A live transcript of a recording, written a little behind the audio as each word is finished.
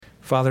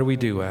Father, we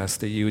do ask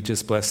that you would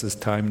just bless this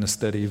time in the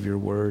study of your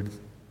word.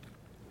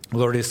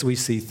 Lord, as we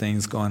see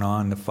things going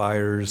on, the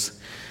fires,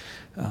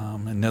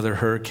 another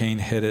hurricane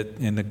hit it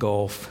in the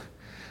Gulf,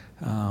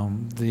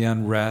 the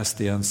unrest,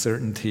 the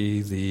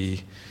uncertainty,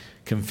 the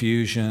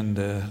confusion,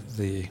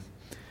 the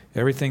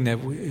everything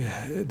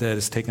that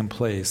has taken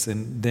place,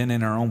 and then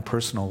in our own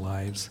personal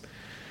lives.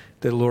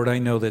 That, Lord, I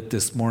know that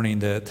this morning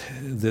that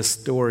this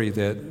story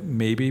that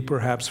maybe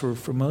perhaps we're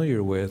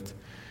familiar with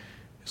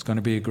is going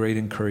to be a great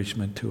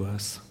encouragement to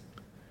us.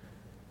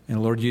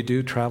 And Lord, you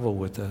do travel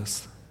with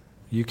us.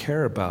 You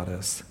care about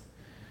us.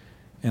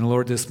 And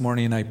Lord, this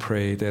morning I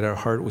pray that our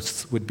heart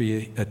would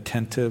be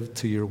attentive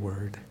to your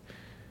word.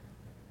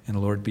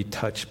 And Lord, be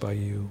touched by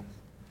you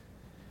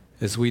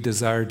as we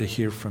desire to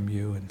hear from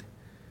you and,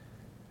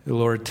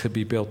 Lord, to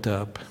be built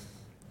up.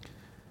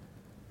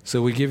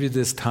 So we give you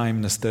this time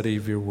in the study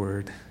of your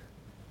word.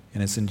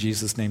 And it's in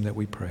Jesus' name that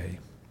we pray.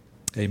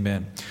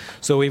 Amen.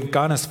 So we've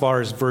gone as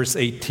far as verse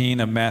 18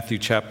 of Matthew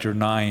chapter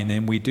 9,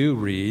 and we do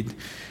read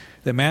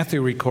that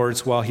Matthew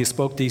records while he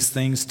spoke these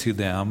things to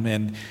them.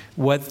 And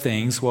what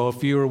things? Well,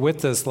 if you were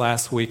with us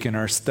last week in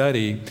our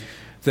study,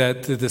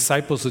 that the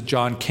disciples of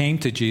John came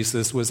to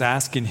Jesus, was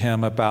asking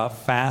him about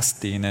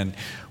fasting and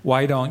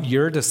why don't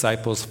your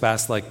disciples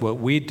fast like what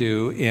we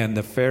do and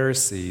the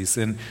Pharisees?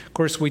 And of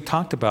course, we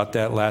talked about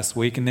that last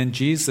week. And then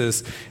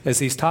Jesus, as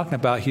he's talking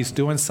about, he's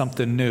doing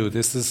something new.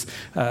 This is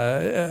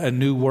a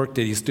new work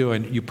that he's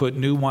doing. You put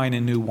new wine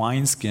in new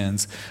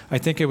wineskins. I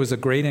think it was a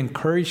great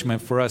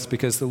encouragement for us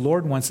because the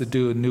Lord wants to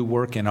do a new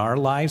work in our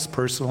lives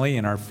personally,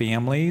 in our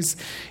families,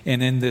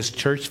 and in this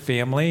church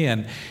family.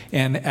 And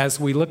as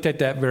we looked at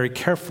that very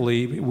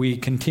carefully, we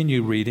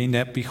continue reading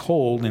that,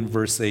 behold, in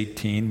verse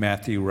 18,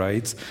 Matthew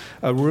writes,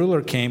 a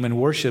ruler came and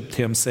worshipped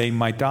him, saying,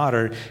 my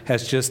daughter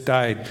has just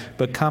died,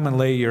 but come and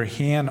lay your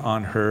hand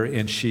on her,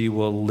 and she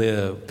will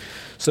live.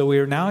 So we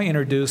are now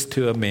introduced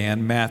to a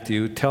man,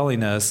 Matthew,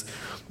 telling us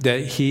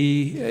that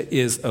he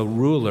is a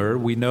ruler.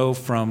 We know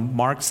from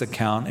Mark's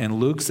account and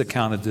Luke's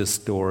account of this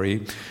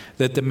story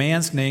that the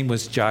man's name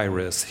was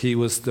Jairus. He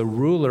was the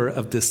ruler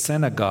of the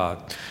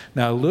synagogue.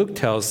 Now, Luke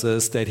tells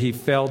us that he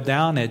fell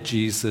down at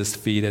Jesus'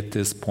 feet at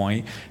this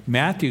point.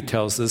 Matthew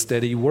tells us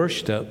that he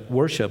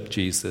worshiped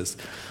Jesus.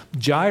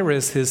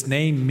 Jairus, his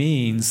name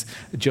means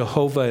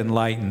Jehovah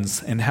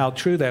enlightens, and how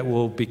true that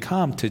will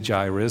become to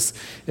Jairus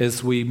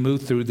as we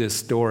move through this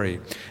story.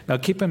 Now,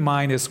 keep in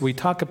mind, as we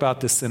talk about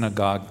the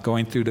synagogue,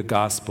 going through the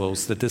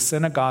Gospels, that the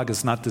synagogue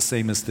is not the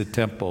same as the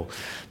temple.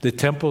 The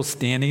temple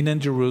standing in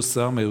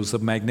Jerusalem, it was a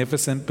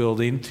magnificent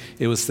building.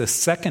 It was the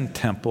second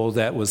temple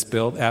that was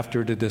built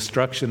after the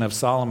destruction of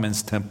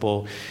Solomon's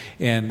temple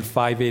in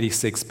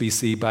 586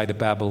 BC by the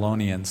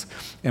Babylonians.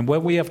 And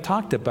what we have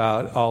talked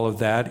about, all of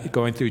that,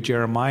 going through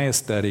Jeremiah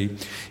study,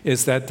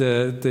 is that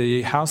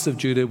the house of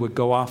Judah would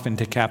go off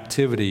into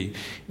captivity.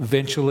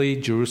 Eventually,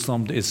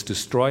 Jerusalem is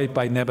destroyed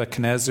by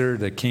Nebuchadnezzar,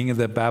 the king of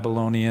the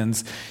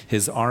Babylonians,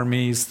 his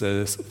armies.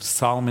 The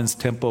Solomon's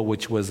temple,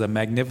 which was a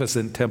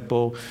magnificent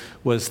temple,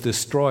 was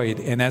destroyed.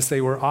 And as they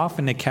were off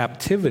into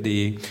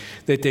captivity,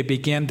 that they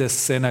began to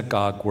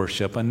synagogue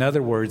worship. In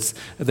other words,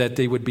 that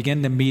they would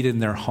begin to meet in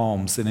their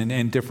homes and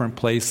in different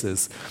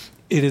places.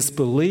 It is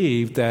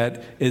believed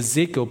that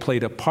Ezekiel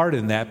played a part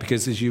in that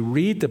because as you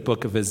read the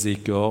book of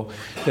Ezekiel,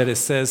 that it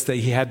says that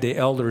he had the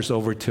elders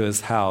over to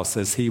his house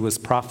as he was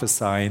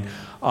prophesying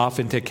off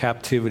into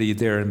captivity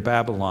there in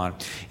Babylon.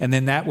 And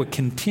then that would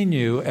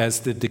continue as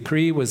the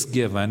decree was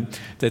given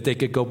that they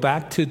could go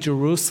back to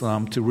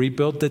Jerusalem to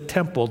rebuild the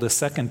temple, the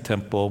second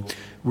temple,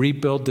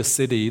 rebuild the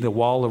city, the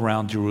wall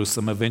around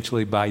Jerusalem,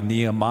 eventually by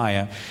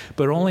Nehemiah.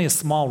 But only a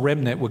small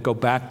remnant would go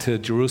back to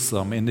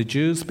Jerusalem. And the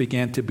Jews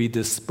began to be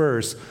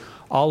dispersed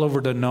all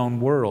over the known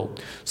world.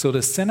 So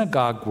the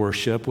synagogue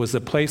worship was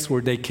a place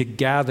where they could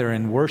gather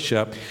and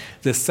worship.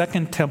 The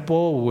second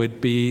temple would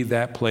be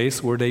that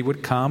place where they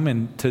would come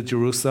into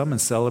Jerusalem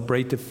and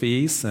celebrate the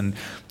feasts, and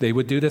they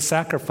would do the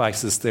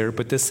sacrifices there.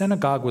 But the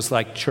synagogue was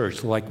like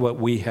church, like what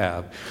we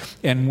have.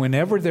 And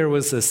whenever there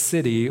was a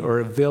city or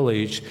a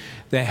village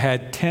that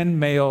had 10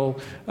 male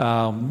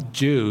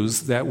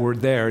Jews that were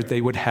there,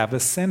 they would have a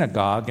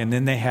synagogue, and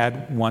then they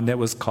had one that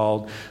was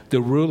called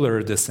the ruler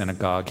of the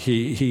synagogue.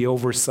 He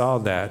oversaw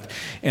that.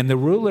 And the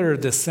ruler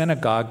of the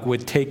synagogue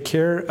would take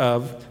care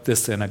of the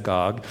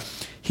synagogue.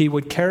 He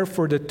would care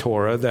for the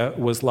Torah that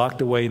was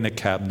locked away in the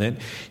cabinet.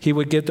 He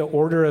would get the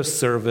order of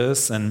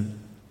service, and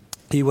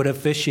he would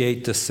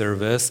officiate the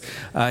service.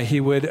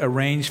 He would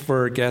arrange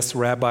for a guest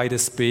rabbi to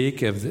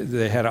speak if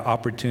they had an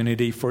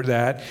opportunity for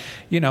that.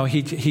 You know,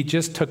 he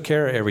just took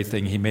care of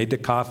everything. He made the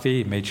coffee,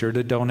 he made sure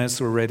the donuts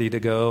were ready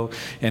to go,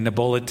 and the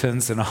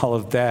bulletins and all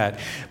of that.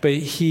 But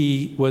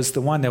he was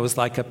the one that was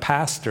like a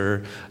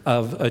pastor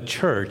of a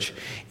church.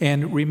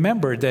 And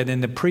remember that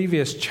in the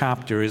previous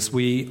chapter, as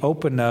we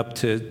open up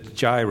to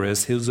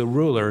Jairus, he was a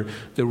ruler,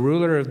 the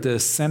ruler of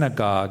the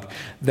synagogue,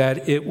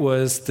 that it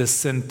was the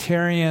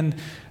centurion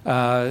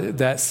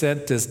that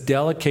sent this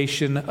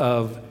delegation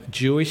of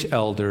Jewish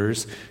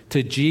elders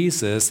to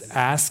Jesus,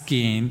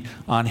 asking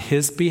on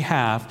his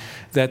behalf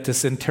that the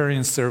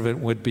centurion's servant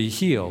would be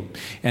healed.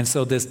 And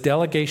so this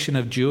delegation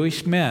of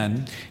Jewish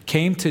men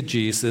came to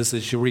Jesus,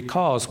 as you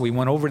recall, as we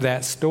went over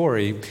that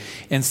story,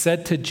 and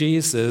said to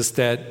Jesus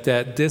that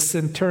this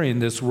centurion,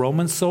 this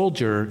Roman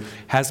soldier,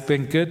 has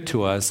been good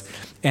to us,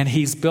 and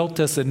he's built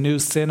us a new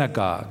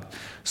synagogue.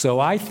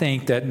 So I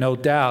think that no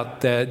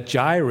doubt that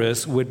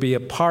Jairus would be a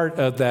part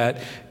of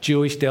that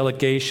Jewish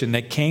delegation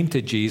that came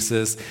to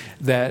Jesus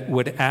that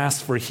would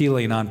ask for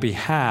healing on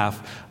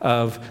behalf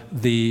of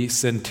the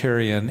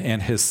centurion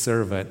and his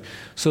servant.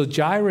 So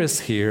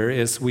Jairus here,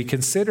 as we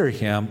consider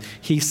him,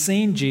 he's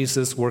seen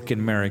Jesus work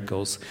in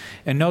miracles.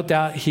 And no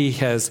doubt he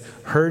has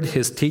heard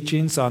his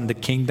teachings on the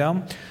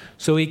kingdom.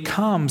 So he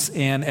comes,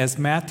 and as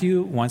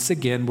Matthew, once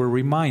again, we're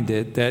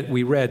reminded that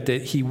we read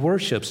that he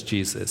worships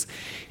Jesus.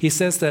 He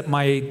says that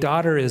my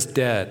daughter is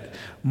dead.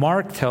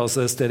 Mark tells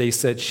us that he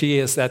said she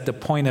is at the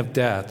point of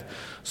death.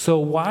 So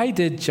why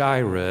did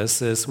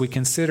Jairus, as we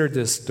consider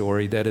this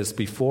story that is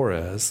before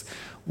us,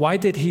 why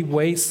did he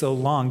wait so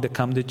long to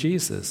come to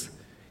Jesus?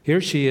 Here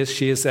she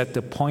is at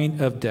the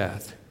point of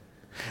death.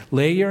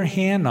 Lay your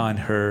hand on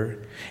her,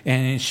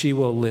 and she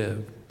will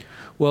live.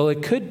 Well,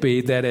 it could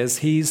be that as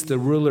he's the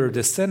ruler of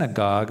the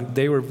synagogue,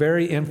 they were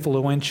very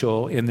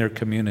influential in their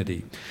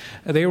community.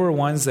 They were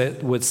ones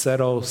that would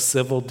settle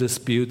civil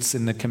disputes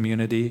in the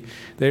community.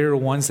 They were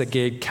ones that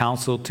gave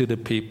counsel to the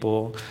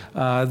people.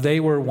 They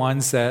were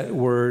ones that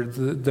were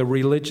the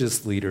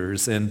religious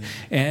leaders, and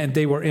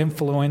they were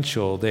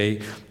influential.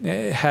 They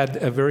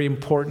had a very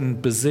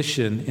important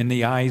position in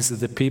the eyes of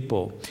the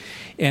people.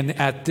 And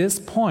at this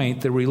point,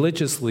 the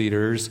religious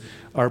leaders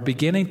are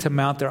beginning to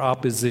mount their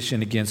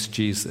opposition against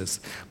Jesus.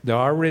 They're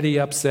already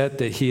upset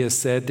that he has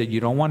said that you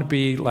don't want to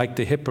be like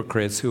the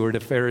hypocrites who are the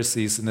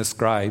Pharisees and the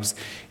scribes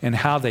and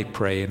how they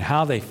pray and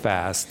how they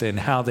fast and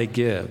how they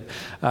give.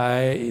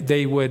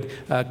 They would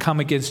come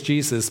against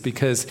Jesus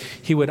because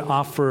he would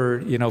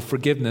offer,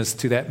 forgiveness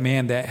to that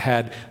man that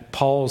had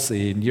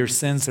palsy, and your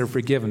sins are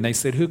forgiven. They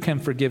said, who can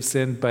forgive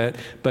sin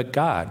but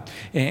God?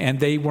 And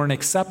they weren't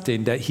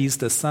accepting that he's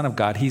the Son of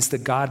God. He's the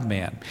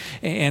God-man.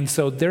 And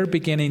so they're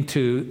beginning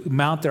to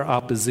mount their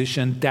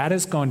opposition. That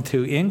is going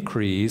to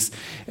increase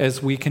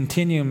as we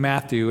continue in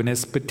Matthew, and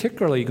it's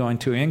particularly going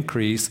to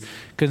increase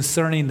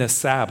concerning the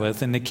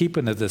Sabbath and the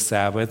keeping of the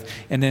Sabbath,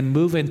 and then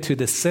move into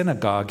the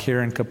synagogue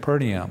here in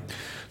Capernaum.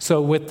 So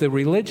with the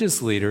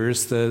religious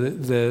leaders,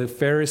 the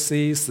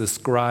Pharisees, the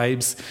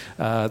scribes,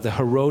 the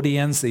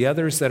Herodians, the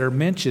others that are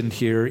mentioned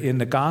here in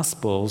the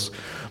Gospels,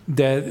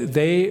 that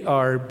they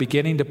are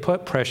beginning to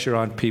put pressure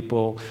on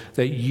people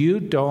that you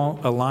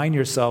don't align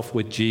yourself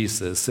with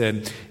Jesus.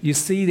 And you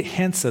see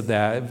hints of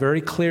that very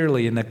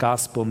clearly in the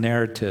Gospel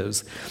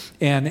narratives.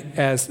 And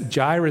as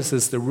Jairus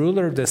is the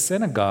ruler of the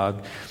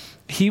synagogue,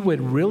 he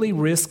would really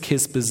risk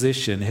his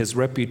position, his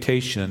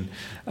reputation,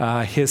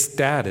 his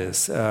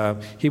status.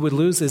 He would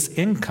lose his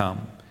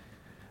income,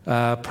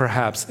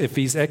 perhaps, if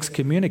he's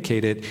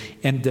excommunicated.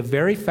 And the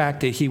very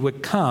fact that he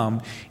would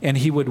come and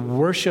he would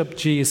worship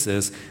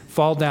Jesus,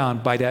 fall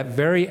down by that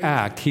very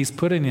act, he's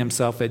putting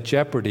himself at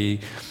jeopardy,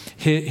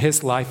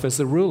 his life as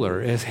a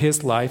ruler,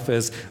 his life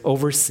as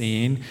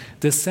overseeing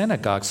the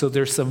synagogue. So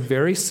there's some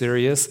very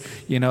serious,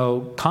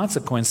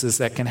 consequences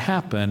that can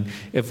happen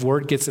if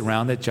word gets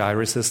around that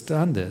Jairus has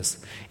done this.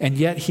 And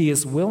yet he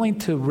is willing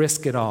to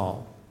risk it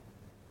all.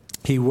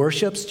 He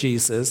worships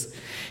Jesus.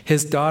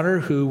 His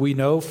daughter, who we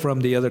know from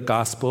the other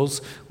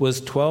Gospels,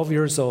 was 12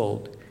 years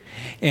old.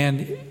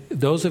 And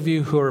those of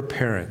you who are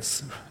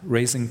parents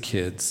raising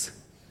kids,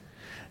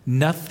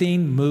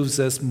 nothing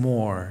moves us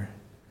more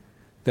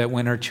that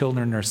when our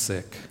children are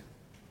sick,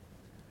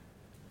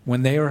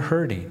 when they are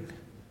hurting.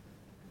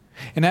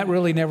 And that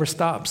really never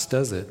stops,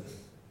 does it?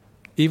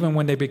 Even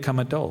when they become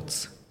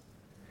adults.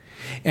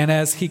 And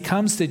as he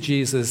comes to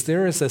Jesus,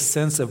 there is a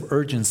sense of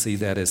urgency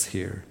that is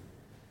here.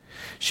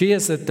 She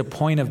is at the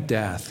point of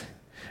death.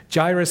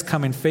 Jairus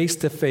coming face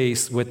to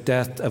face with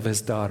death of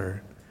his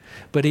daughter.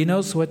 But he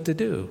knows what to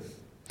do.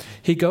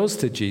 He goes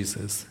to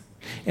Jesus.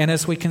 And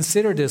as we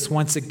consider this,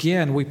 once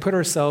again, we put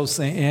ourselves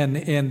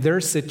in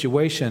their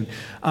situation.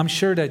 I'm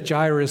sure that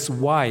Jairus'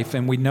 wife,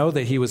 and we know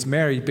that he was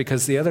married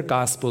because the other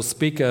Gospels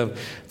speak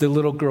of the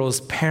little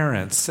girl's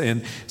parents.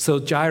 And so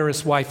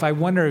Jairus' wife, I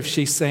wonder if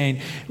she's saying,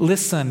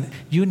 listen,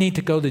 you need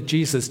to go to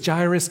Jesus.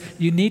 Jairus,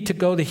 you need to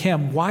go to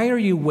him. Why are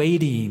you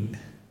waiting?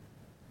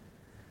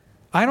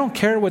 I don't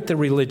care what the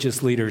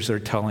religious leaders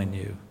are telling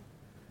you,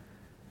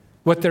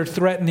 what they're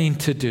threatening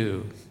to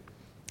do.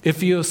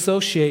 If you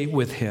associate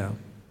with him,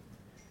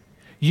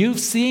 you've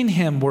seen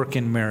him work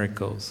in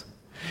miracles.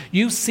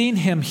 You've seen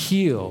him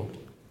heal.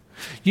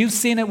 You've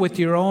seen it with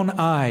your own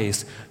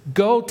eyes.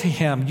 Go to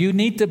him. You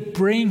need to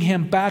bring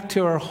him back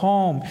to our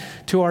home,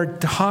 to our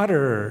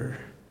daughter.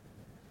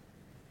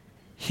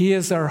 He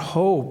is our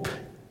hope.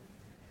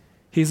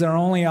 He's our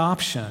only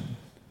option.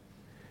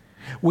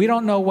 We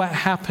don't know what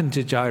happened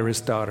to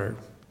Jairus' daughter.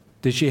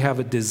 Did she have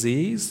a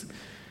disease?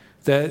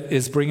 that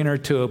is bringing her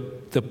to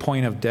the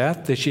point of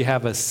death? Does she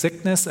have a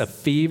sickness, a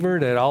fever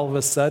that all of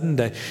a sudden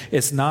that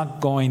it's not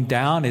going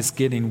down, it's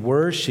getting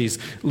worse? She's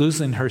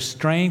losing her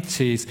strength.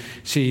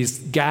 She's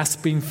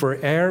gasping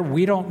for air.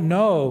 We don't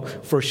know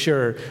for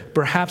sure.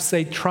 Perhaps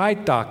they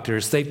tried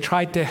doctors. They've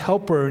tried to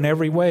help her in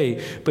every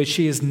way, but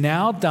she is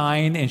now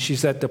dying and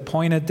she's at the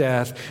point of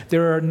death.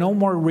 There are no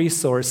more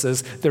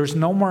resources. There's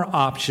no more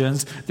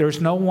options. There's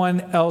no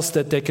one else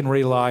that they can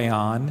rely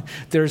on.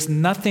 There's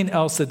nothing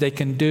else that they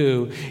can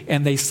do.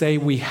 And they say,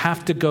 we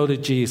have to go to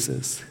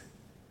Jesus.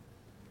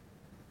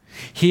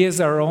 He is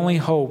our only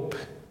hope.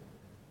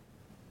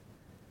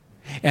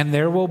 And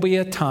there will be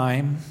a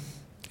time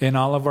in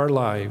all of our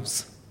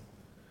lives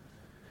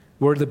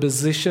where the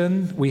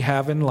position we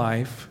have in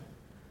life,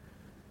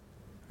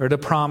 or the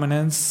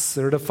prominence,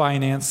 or the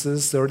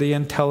finances, or the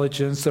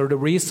intelligence, or the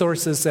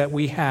resources that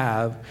we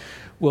have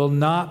will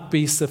not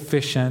be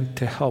sufficient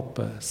to help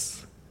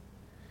us.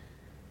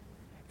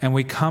 And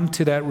we come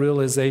to that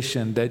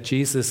realization that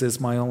Jesus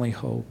is my only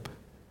hope.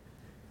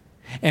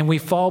 And we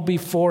fall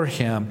before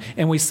him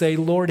and we say,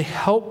 Lord,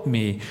 help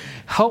me.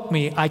 Help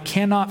me. I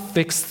cannot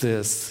fix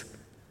this.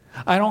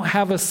 I don't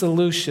have a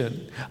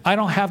solution. I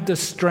don't have the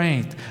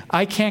strength.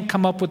 I can't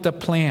come up with a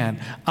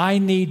plan. I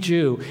need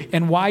you.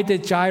 And why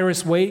did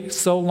Jairus wait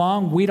so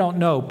long? We don't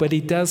know, but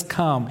he does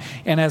come.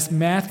 And as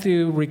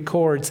Matthew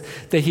records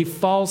that he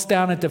falls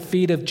down at the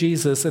feet of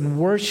Jesus and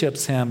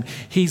worships him,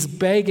 he's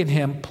begging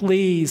him,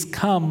 please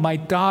come. My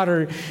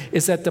daughter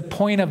is at the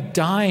point of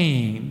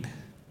dying.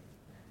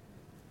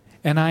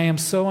 And I am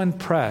so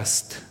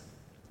impressed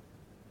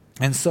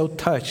and so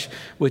touched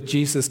with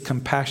Jesus'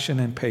 compassion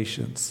and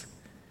patience.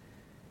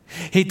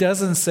 He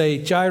doesn't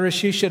say,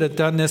 Jairus, you should have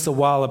done this a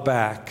while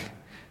back.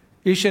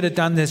 You should have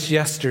done this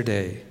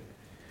yesterday.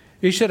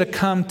 You should have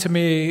come to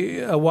me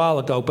a while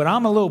ago, but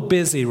I'm a little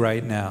busy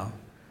right now.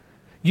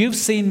 You've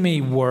seen me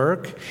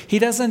work. He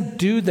doesn't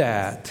do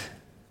that.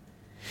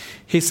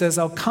 He says,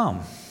 I'll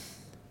come.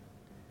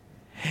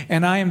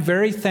 And I am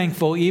very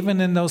thankful, even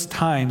in those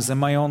times in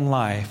my own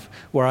life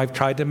where I've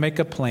tried to make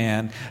a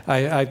plan,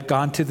 I've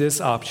gone to this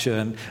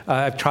option,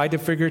 I've tried to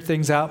figure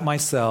things out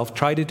myself,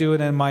 tried to do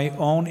it in my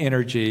own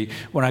energy.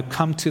 When I've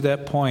come to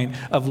that point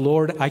of,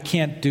 Lord, I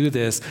can't do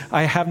this.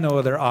 I have no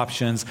other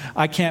options.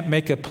 I can't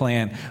make a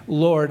plan.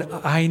 Lord,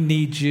 I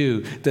need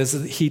you.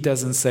 He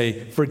doesn't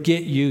say,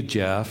 forget you,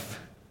 Jeff.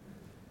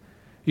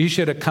 You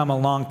should have come a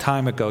long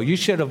time ago. You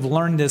should have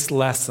learned this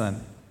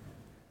lesson.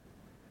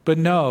 But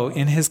no,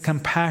 in his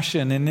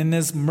compassion and in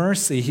his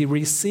mercy, he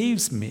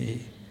receives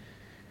me.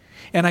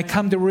 And I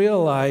come to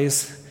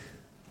realize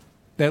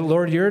that,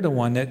 Lord, you're the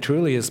one that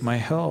truly is my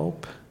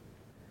help.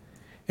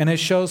 And it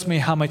shows me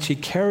how much he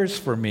cares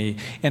for me,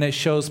 and it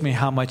shows me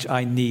how much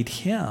I need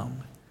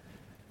him.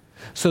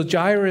 So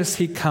Jairus,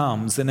 he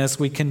comes, and as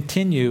we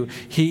continue,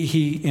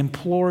 he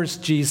implores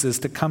Jesus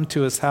to come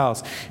to his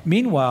house.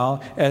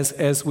 Meanwhile,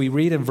 as we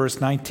read in verse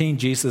 19,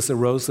 Jesus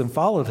arose and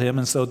followed him,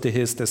 and so did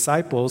his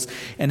disciples.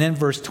 And in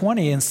verse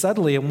 20, and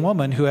suddenly a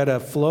woman who had a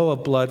flow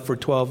of blood for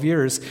 12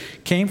 years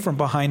came from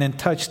behind and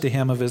touched the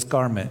hem of his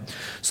garment.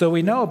 So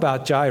we know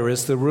about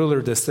Jairus, the ruler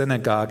of the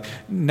synagogue.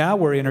 Now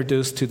we're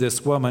introduced to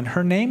this woman.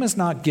 Her name is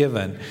not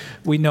given.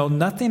 We know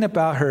nothing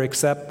about her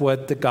except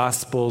what the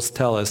Gospels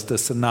tell us, the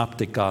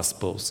Synoptic Gospels.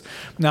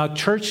 Now,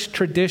 church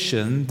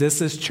tradition, this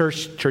is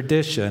church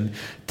tradition,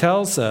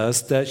 tells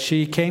us that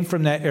she came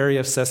from that area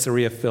of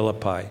Caesarea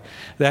Philippi.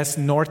 That's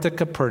north of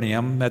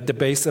Capernaum, at the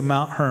base of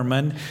Mount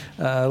Hermon.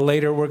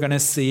 Later, we're going to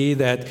see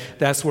that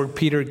that's where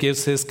Peter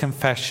gives his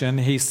confession.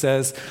 He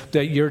says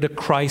that you're the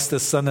Christ, the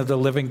Son of the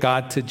living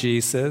God, to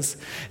Jesus,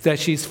 that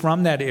she's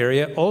from that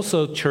area.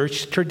 Also,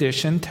 church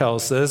tradition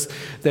tells us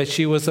that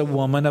she was a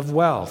woman of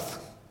wealth.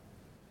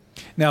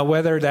 Now,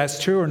 whether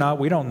that's true or not,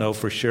 we don't know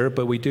for sure,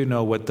 but we do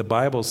know what the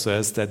Bible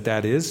says,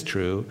 that is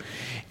true.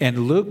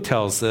 And Luke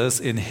tells us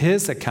in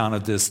his account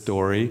of this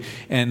story,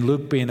 and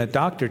Luke being a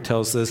doctor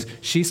tells us,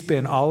 she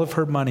spent all of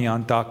her money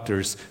on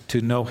doctors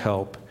to no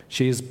help.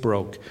 She is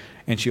broke,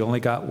 and she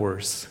only got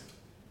worse.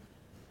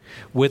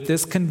 With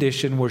this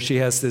condition where she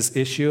has this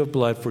issue of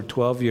blood for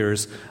 12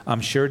 years,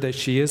 I'm sure that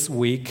she is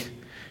weak.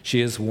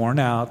 She is worn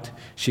out.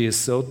 She is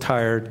so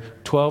tired.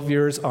 12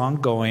 years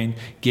ongoing,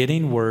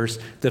 getting worse,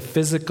 the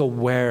physical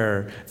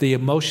wear, the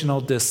emotional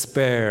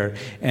despair,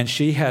 and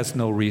she has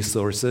no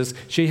resources.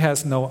 She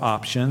has no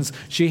options.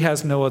 She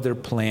has no other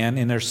plan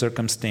in her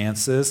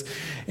circumstances.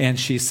 And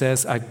she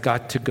says, I've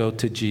got to go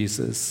to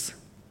Jesus.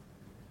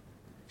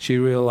 She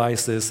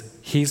realizes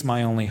he's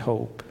my only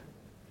hope.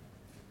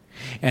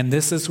 And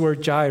this is where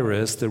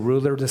Jairus, the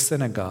ruler of the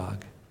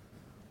synagogue,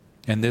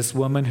 and this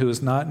woman who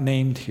is not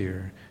named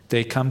here,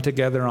 they come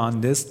together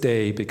on this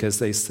day because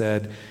they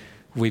said,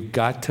 we've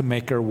got to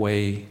make our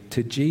way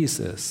to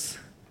Jesus.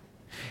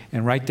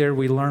 And right there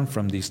we learn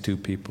from these two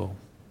people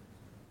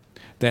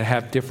that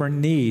have different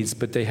needs,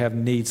 but they have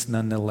needs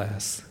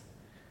nonetheless.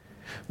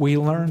 We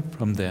learn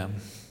from them.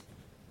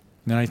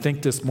 And I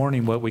think this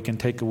morning what we can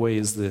take away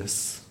is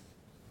this,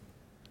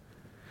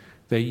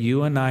 that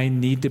you and I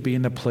need to be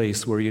in a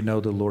place where you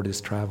know the Lord is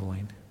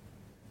traveling.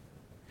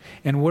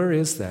 And where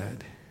is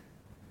that?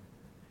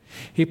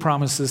 He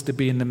promises to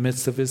be in the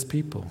midst of his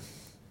people.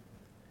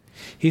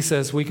 He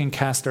says we can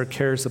cast our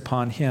cares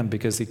upon him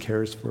because he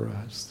cares for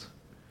us.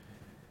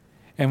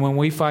 And when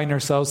we find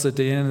ourselves at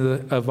the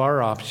end of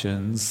our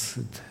options,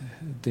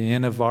 at the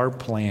end of our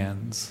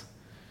plans,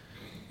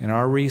 and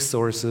our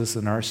resources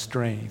and our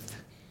strength,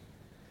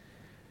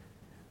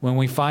 when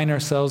we find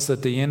ourselves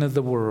at the end of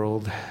the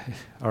world,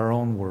 our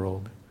own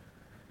world,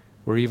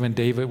 where even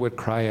David would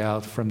cry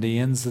out, from the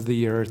ends of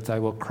the earth I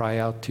will cry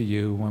out to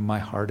you when my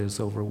heart is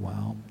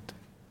overwhelmed.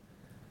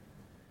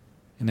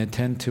 And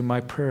attend to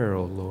my prayer,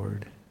 O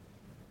Lord,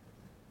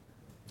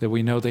 that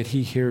we know that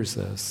he hears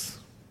us,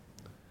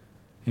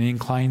 and he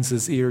inclines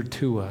his ear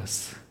to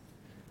us,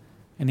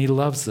 and he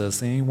loves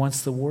us, and he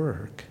wants to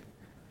work.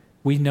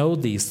 We know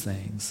these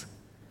things.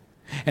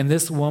 And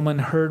this woman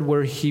heard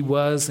where he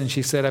was, and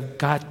she said, I've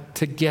got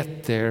to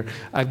get there.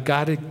 I've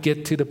got to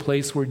get to the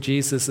place where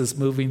Jesus is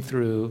moving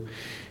through,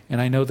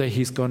 and I know that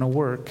he's going to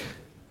work.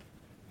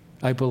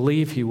 I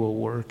believe he will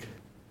work.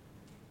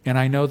 And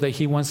I know that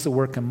he wants to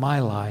work in my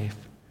life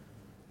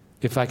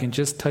if I can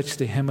just touch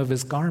the hem of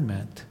his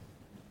garment.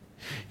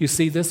 You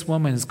see, this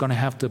woman is going to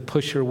have to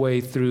push her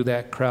way through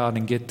that crowd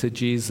and get to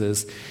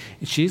Jesus.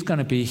 She's going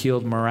to be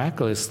healed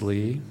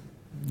miraculously.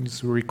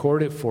 It's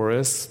recorded for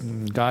us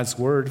in God's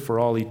word for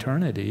all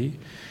eternity,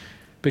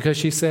 because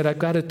she said, I've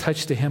got to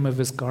touch the hem of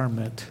his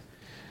garment.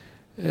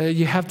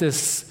 You have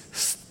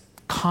this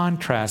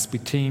contrast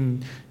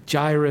between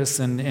Jairus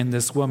and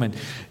this woman.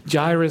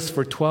 Jairus,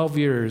 for 12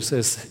 years,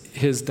 as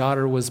his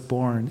daughter was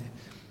born,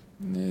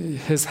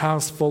 his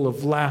house full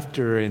of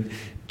laughter and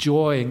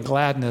joy and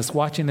gladness,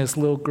 watching this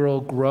little girl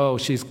grow.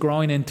 She's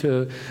growing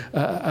into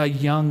a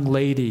young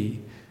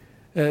lady.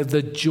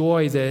 The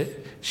joy that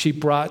she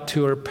brought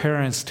to her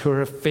parents, to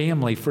her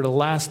family for the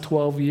last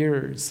 12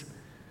 years.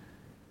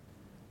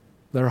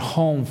 Their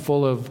home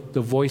full of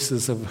the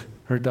voices of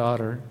her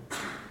daughter,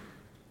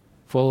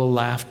 full of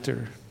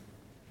laughter.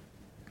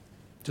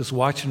 Just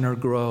watching her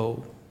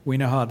grow. We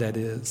know how that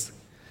is.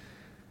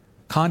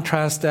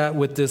 Contrast that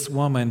with this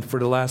woman for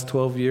the last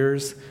 12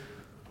 years.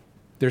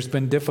 There's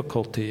been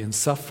difficulty and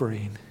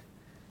suffering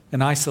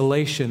and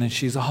isolation, and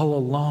she's all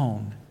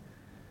alone.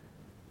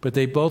 But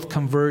they both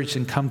converge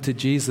and come to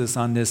Jesus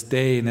on this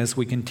day. And as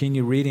we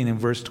continue reading in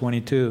verse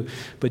 22,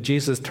 but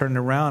Jesus turned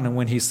around, and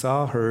when he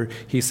saw her,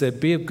 he said,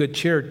 be of good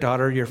cheer,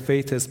 daughter, your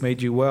faith has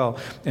made you well.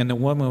 And the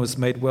woman was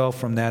made well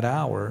from that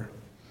hour.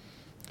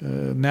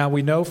 Now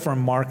we know from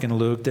Mark and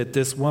Luke that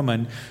this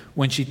woman,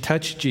 when she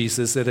touched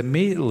Jesus, that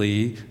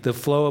immediately the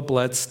flow of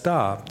blood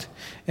stopped.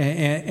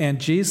 And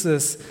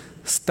Jesus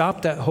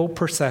stopped that whole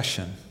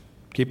procession.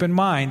 Keep in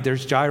mind,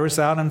 there's Jairus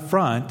out in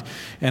front,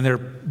 and they're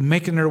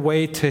making their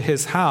way to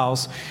his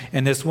house,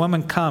 and this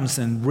woman comes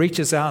and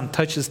reaches out and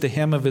touches the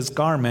hem of his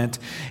garment,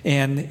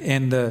 and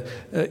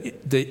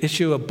the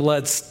issue of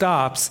blood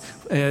stops.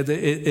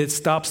 It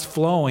stops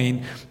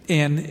flowing,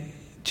 and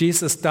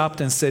Jesus stopped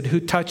and said, who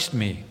touched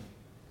me?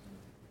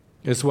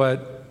 Is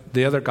what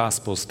the other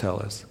Gospels tell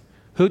us.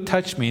 Who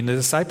touched me? And the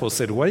disciples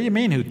said, what do you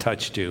mean, who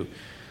touched you?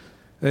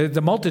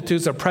 The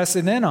multitudes are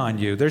pressing in on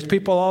you. There's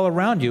people all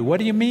around you. What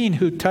do you mean,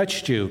 who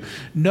touched you?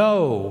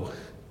 No,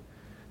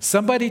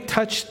 somebody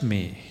touched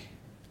me,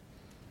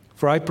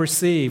 for I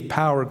perceive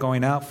power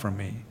going out from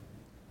me.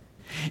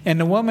 And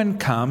the woman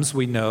comes,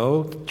 we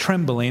know,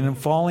 trembling and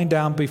falling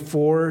down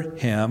before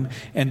him,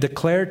 and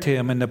declared to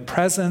him in the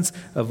presence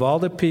of all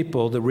the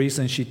people the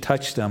reason she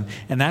touched him.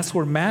 And that's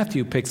where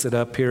Matthew picks it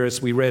up here, as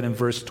we read in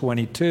verse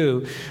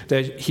 22,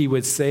 that he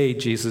would say,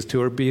 Jesus, to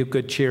her, be of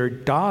good cheer,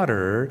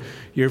 daughter,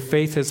 your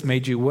faith has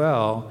made you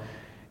well.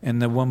 And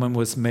the woman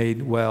was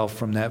made well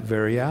from that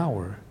very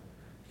hour.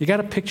 You got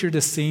to picture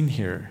the scene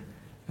here.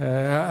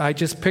 I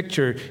just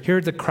picture, here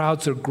the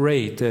crowds are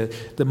great.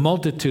 The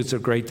multitudes are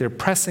great. They're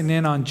pressing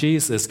in on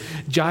Jesus.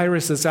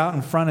 Jairus is out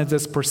in front of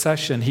this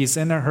procession. He's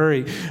in a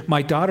hurry.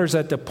 My daughter's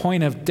at the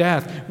point of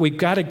death. We've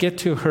got to get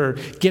to her.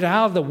 Get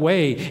out of the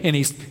way. And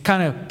he's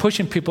kind of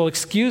pushing people.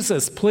 Excuse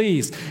us,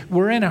 please.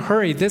 We're in a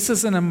hurry. This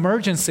is an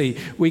emergency.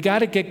 We got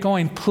to get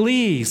going.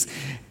 Please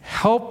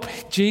help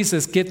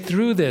Jesus get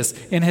through this.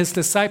 And his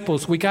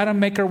disciples, we got to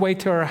make our way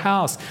to our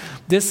house.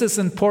 This is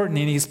important.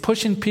 And he's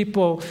pushing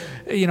people,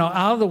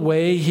 out of the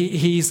way.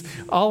 He's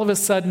all of a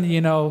sudden,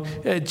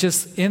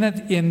 just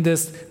in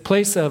this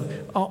place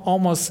of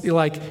almost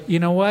like, you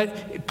know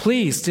what?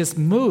 Please just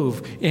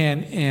move.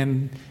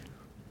 And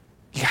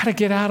you got to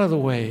get out of the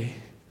way.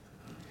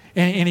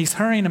 And he's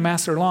hurrying the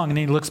master along. And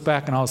he looks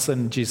back, and all of a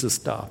sudden Jesus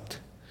stopped.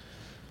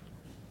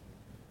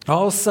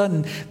 All of a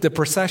sudden, the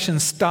procession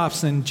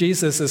stops, and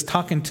Jesus is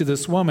talking to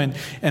this woman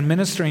and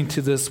ministering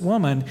to this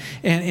woman,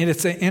 and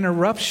it's an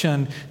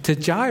interruption to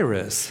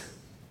Jairus.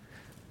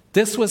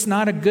 This was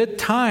not a good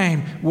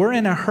time. We're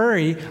in a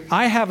hurry.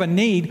 I have a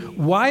need.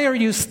 Why are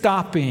you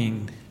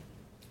stopping?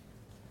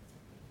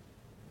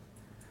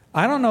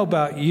 I don't know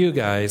about you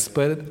guys,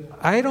 but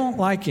I don't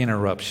like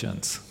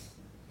interruptions.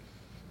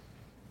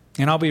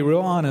 And I'll be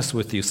real honest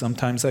with you.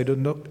 Sometimes I do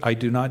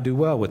not do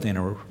well with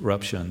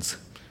interruptions.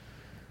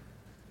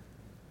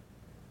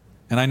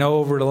 And I know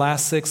over the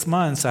last 6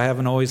 months, I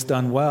haven't always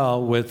done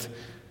well with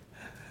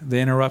the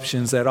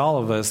interruptions that all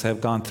of us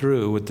have gone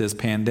through with this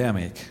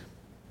pandemic.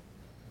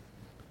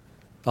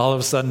 All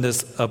of a sudden,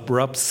 this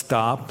abrupt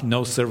stop,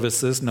 no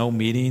services, no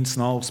meetings,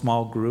 no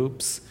small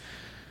groups.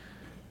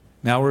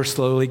 Now we're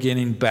slowly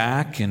getting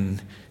back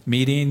and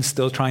meetings,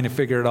 still trying to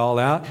figure it all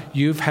out.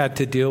 You've had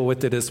to deal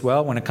with it as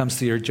well when it comes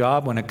to your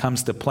job, when it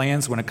comes to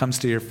plans, when it comes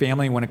to your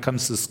family, when it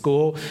comes to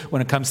school, when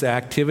it comes to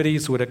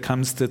activities, when it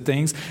comes to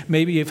things.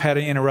 Maybe you've had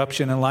an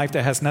interruption in life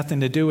that has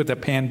nothing to do with the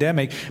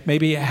pandemic.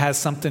 Maybe it has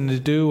something to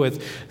do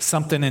with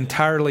something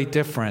entirely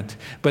different.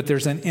 But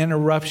there's an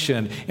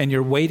interruption and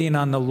you're waiting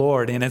on the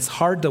Lord, and it's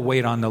hard to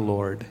wait on the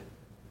Lord.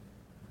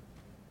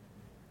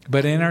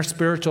 But in our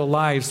spiritual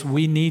lives,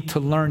 we need to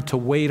learn to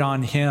wait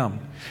on Him,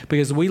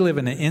 because we live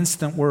in an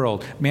instant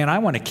world. Man, I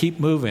want to keep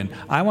moving.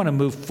 I want to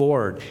move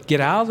forward.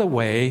 Get out of the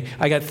way.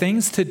 I got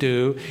things to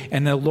do,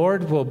 and the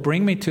Lord will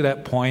bring me to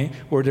that point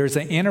where there's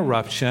an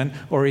interruption,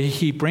 or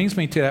He brings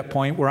me to that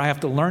point where I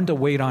have to learn to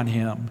wait on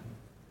Him.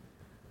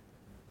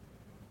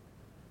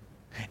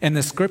 And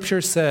the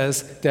Scripture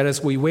says that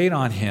as we wait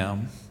on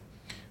Him,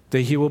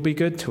 that He will be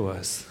good to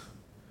us.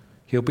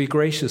 He'll be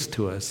gracious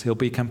to us. He'll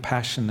be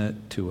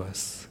compassionate to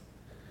us.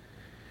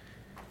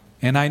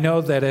 And I know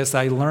that as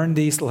I learn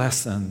these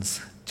lessons,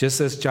 just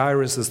as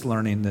Jairus is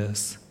learning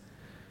this,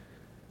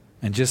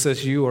 and just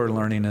as you are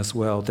learning as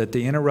well, that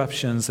the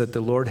interruptions that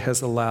the Lord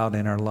has allowed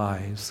in our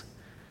lives,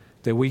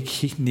 that we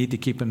need to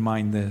keep in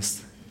mind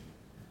this.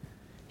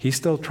 He's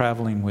still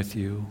traveling with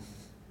you.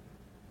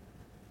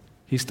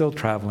 He's still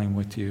traveling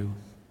with you.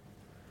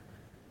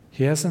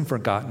 He hasn't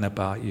forgotten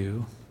about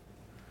you.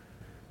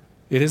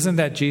 It isn't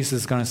that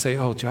Jesus is going to say,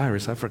 oh,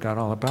 Jairus, I forgot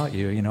all about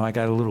you. You know, I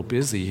got a little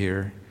busy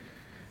here.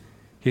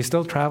 He's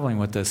still traveling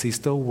with us. He's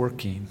still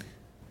working.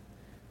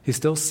 He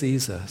still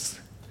sees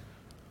us.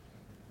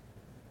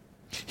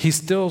 He's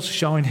still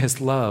showing His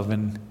love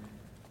and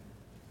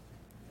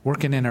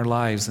working in our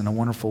lives in a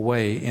wonderful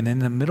way. And in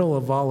the middle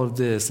of all of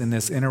this, in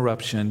this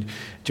interruption,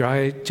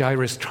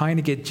 Jairus trying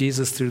to get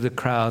Jesus through the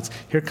crowds,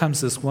 here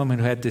comes this woman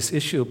who had this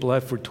issue of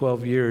blood for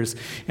 12 years.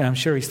 And I'm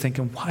sure he's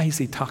thinking, why is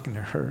he talking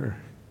to her?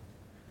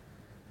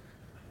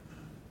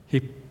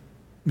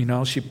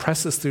 She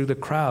presses through the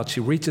crowd. She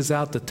reaches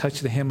out to touch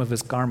the hem of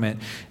his garment.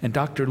 And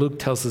Dr. Luke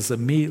tells us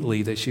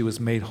immediately that she was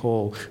made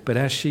whole. But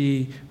as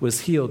she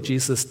was healed,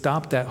 Jesus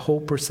stopped that whole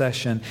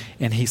procession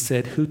and He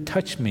said, who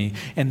touched me?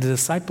 And the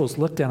disciples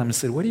looked at Him and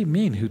said, what do you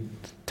mean, who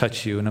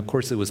touched you? And of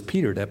course, it was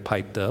Peter that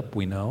piped up,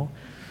 we know.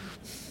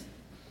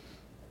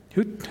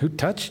 Who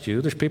touched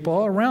you? There's people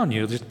all around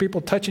you. There's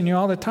people touching you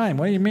all the time.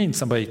 What do you mean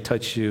somebody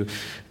touched you?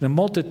 The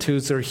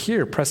multitudes are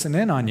here pressing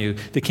in on you.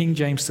 The King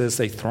James says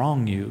they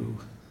throng you.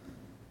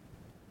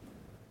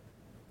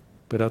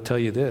 But I'll tell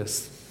you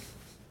this.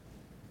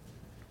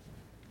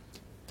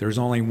 There's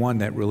only one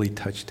that really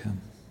touched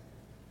Him.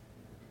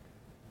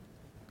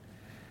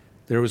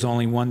 There was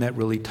only one that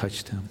really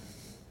touched Him.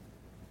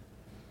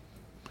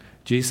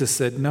 Jesus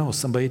said, no,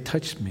 somebody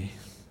touched me,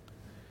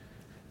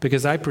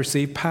 because I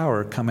perceive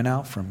power coming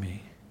out from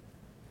me.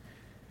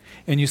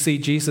 And you see,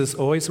 Jesus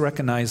always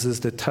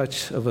recognizes the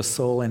touch of a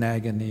soul in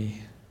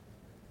agony.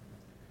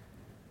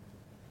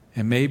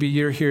 And maybe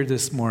you're here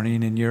this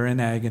morning and you're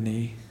in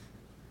agony,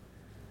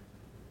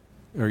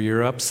 or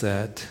you're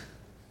upset,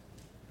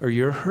 or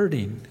you're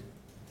hurting.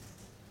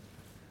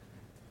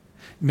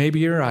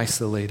 Maybe you're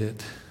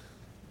isolated.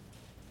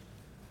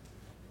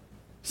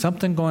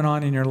 Something going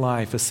on in your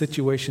life, a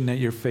situation that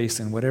you're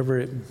facing, whatever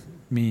it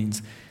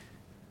means,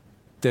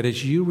 that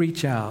as you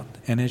reach out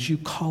and as you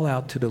call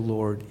out to the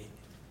Lord,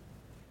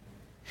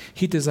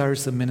 He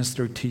desires to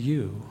minister to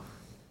you.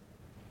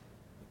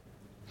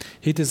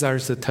 He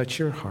desires to touch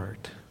your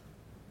heart,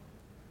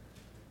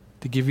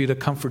 to give you the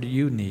comfort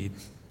you need,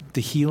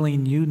 the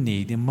healing you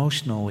need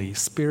emotionally,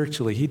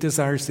 spiritually. He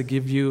desires to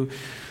give you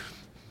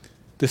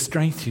the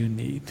strength you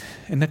need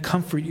and the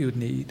comfort you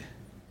need,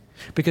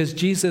 because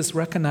Jesus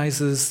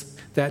recognizes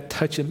that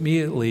touch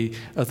immediately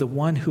of the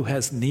one who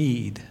has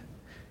need.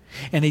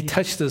 And He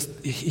touched us.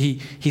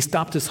 He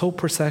stopped this whole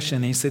procession.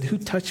 And He said, who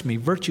touched me?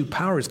 Virtue,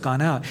 power has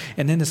gone out.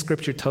 And then the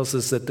Scripture tells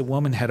us that the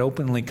woman had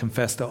openly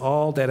confessed to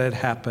all that had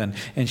happened.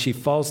 And she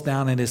falls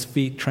down at His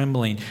feet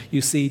trembling. You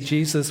see,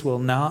 Jesus will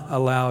not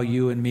allow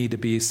you and me to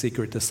be a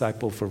secret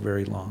disciple for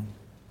very long.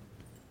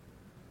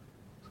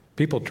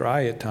 People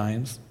try at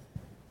times.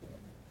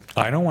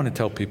 I don't want to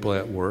tell people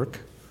at work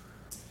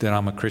that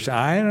I'm a Christian.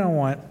 I don't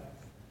want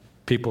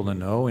people to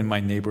know in my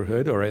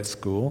neighborhood or at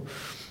school.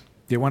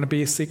 They want to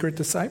be a secret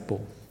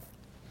disciple.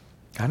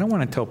 I don't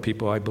want to tell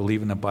people I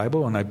believe in the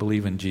Bible and I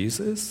believe in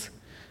Jesus.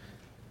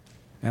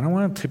 I don't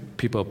want to tell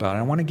people about it.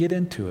 I want to get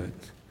into it.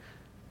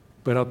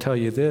 But I'll tell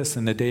you this,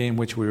 in the day in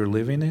which we are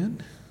living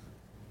in,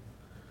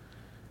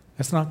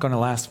 that's not going to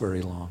last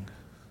very long.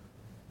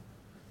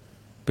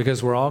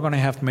 Because we're all going to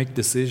have to make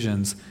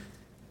decisions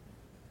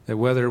that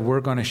whether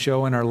we're going to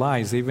show in our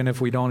lives, even if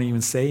we don't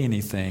even say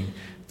anything,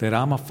 that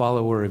I'm a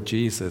follower of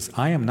Jesus.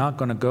 I am not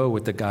going to go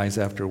with the guys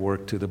after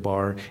work to the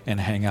bar and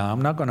hang out.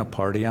 I'm not going to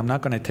party. I'm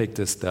not going to take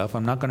this stuff.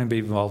 I'm not going to be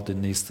involved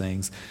in these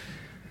things.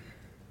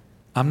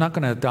 I'm not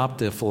going to adopt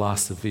the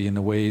philosophy and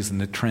the ways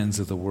and the trends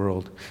of the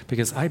world,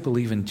 because I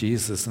believe in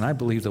Jesus and I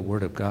believe the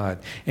Word of God.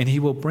 And He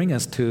will bring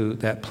us to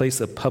that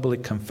place of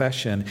public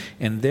confession.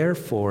 And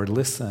therefore,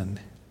 listen,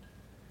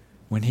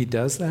 when He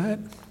does that,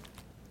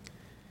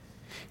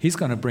 He's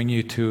going to bring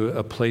you to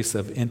a place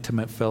of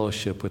intimate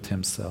fellowship with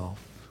Himself.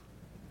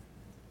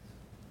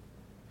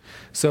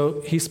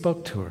 So He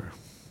spoke to her.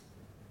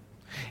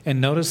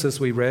 And notice, as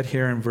we read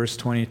here in verse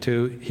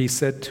 22, He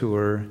said to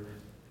her,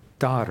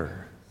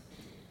 "Daughter."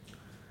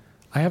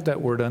 I have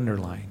that word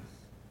underlined.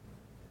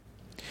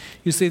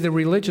 You see, the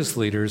religious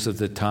leaders of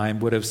the time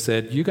would have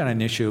said, you got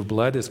an issue of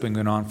blood that's been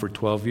going on for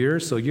 12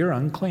 years, so you're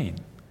unclean.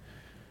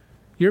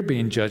 You're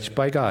being judged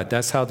by God.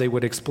 That's how they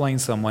would explain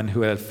someone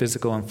who had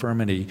physical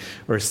infirmity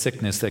or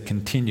sickness that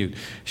continued.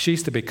 She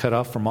used to be cut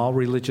off from all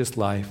religious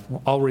life,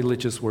 all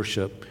religious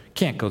worship.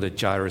 Can't go to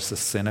Jairus'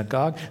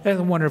 synagogue. I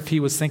wonder if he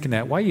was thinking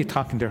that. Why are you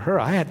talking to her?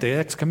 I had to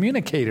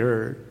excommunicate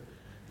her.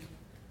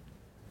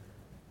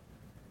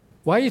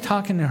 Why are you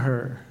talking to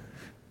her?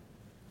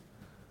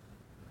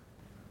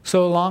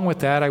 So along with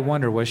that, I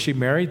wonder, was she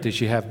married? Did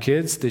she have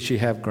kids? Did she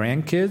have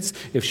grandkids?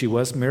 If she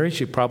was married,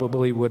 she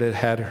probably would have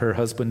had her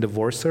husband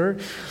divorce her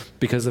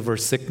because of her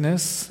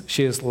sickness.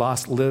 She has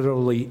lost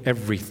literally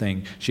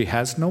everything. She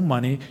has no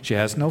money. She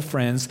has no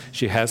friends.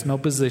 She has no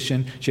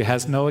position. She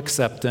has no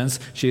acceptance.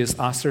 She is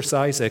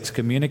ostracized,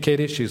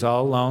 excommunicated. She's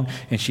all alone.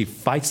 And she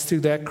fights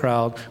through that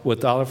crowd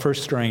with all of her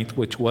strength,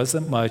 which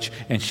wasn't much.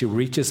 And she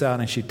reaches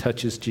out and she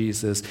touches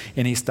Jesus.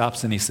 And He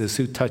stops and He says,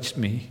 "Who touched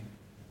me?"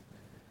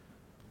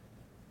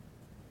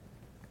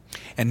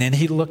 And then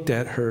He looked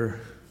at her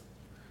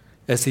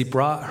as He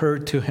brought her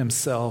to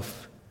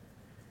Himself.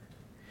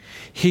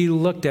 He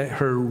looked at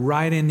her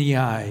right in the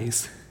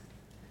eyes,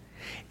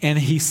 and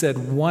He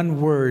said one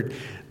word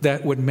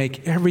that would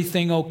make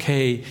everything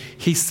okay.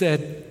 He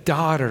said,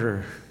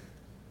 "Daughter."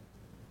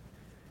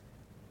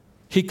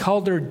 He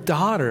called her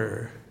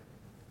daughter.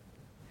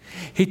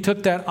 He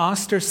took that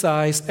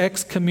ostracized,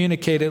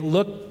 excommunicated,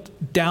 looked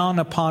down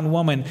upon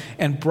woman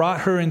and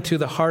brought her into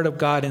the heart of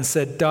God and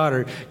said,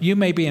 "Daughter, you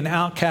may be an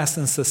outcast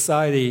in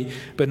society,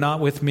 but not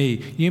with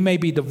me. You may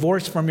be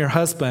divorced from your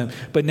husband,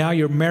 but now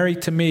you're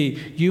married to me.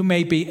 You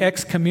may be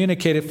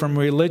excommunicated from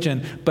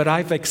religion, but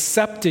I've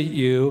accepted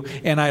you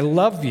and I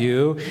love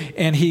you."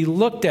 And He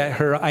looked at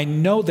her. I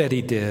know that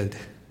He did.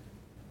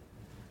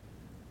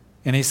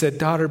 And He said,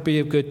 "Daughter, be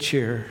of good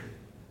cheer.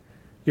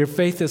 Your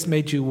faith has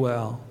made you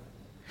well."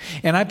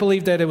 And I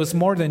believe that it was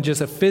more than just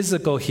a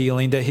physical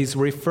healing that He's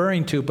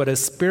referring to, but a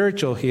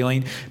spiritual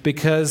healing,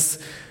 because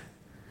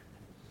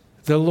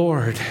the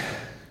Lord,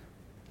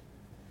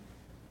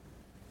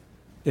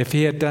 if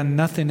He had done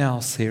nothing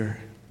else here,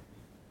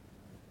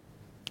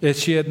 if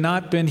she had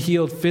not been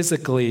healed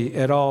physically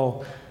at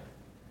all,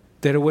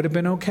 that it would have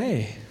been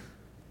okay.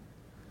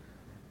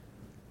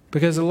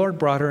 Because the Lord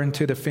brought her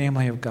into the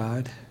family of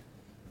God.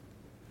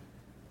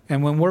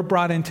 And when we're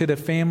brought into the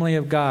family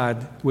of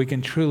God, we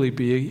can truly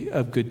be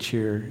of good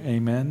cheer.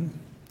 Amen.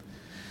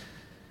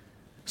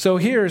 So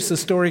here's the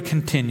story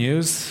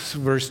continues.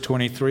 Verse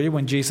 23,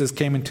 when Jesus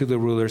came into the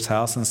ruler's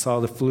house and saw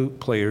the flute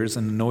players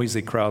and the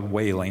noisy crowd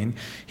wailing,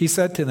 He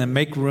said to them,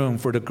 "Make room,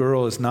 for the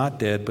girl is not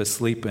dead, but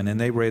sleeping." And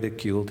they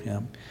ridiculed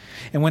Him.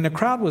 And when the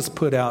crowd was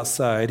put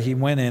outside, He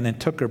went in and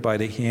took her by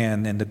the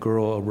hand, and the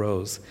girl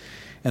arose.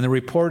 And the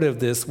report of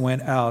this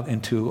went out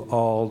into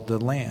all the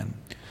land.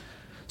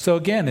 So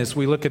again, as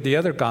we look at the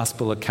other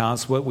gospel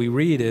accounts, what we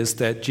read is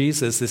that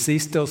Jesus, as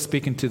He's still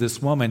speaking to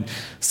this woman,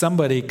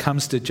 somebody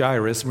comes to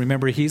Jairus.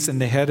 Remember, he's in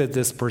the head of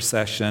this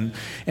procession,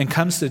 and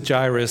comes to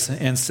Jairus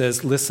and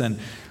says, "Listen,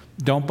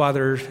 don't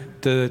bother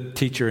the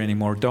teacher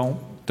anymore.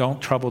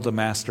 Don't trouble the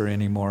master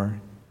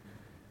anymore,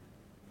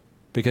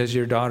 because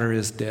your daughter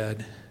is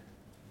dead."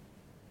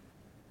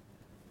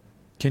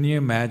 Can you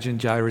imagine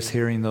Jairus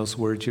hearing those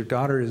words? Your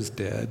daughter is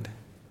dead.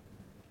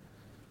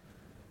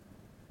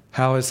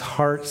 How his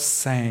heart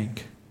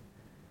sank.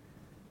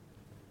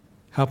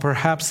 How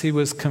perhaps he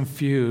was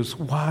confused.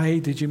 Why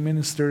did you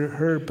minister to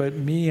her, but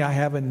me, I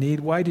have a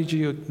need? Why did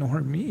you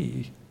ignore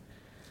me?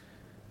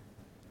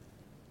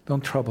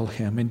 Don't trouble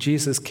him. And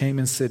Jesus came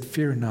and said,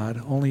 "Fear not,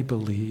 only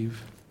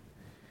believe."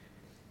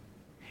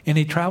 And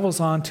He travels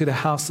on to the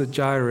house of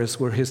Jairus,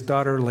 where his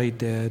daughter lay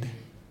dead.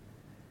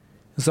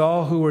 As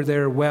all who were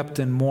there wept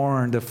and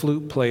mourned, the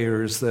flute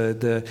players,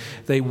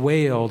 they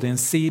wailed. And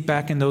see,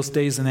 back in those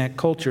days in that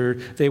culture,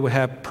 they would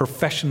have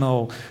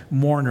professional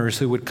mourners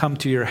who would come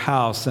to your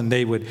house, and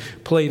they would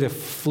play the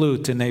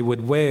flute and they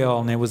would wail,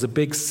 and it was a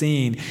big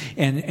scene.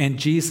 And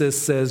Jesus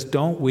says,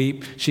 "Don't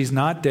weep. She's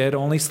not dead,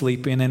 only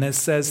sleeping." And it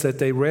says that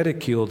they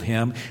ridiculed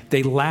Him.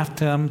 They laughed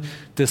Him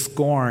to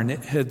scorn.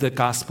 The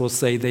Gospels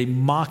say they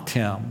mocked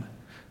Him.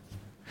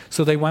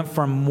 So they went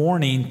from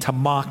mourning to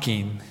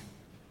mocking,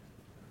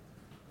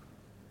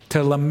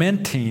 to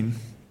lamenting,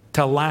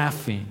 to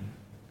laughing.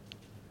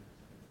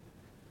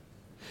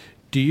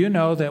 Do you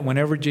know that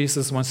whenever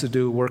Jesus wants to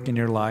do a work in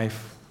your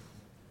life,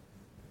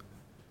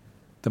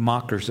 the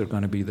mockers are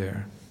going to be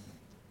there?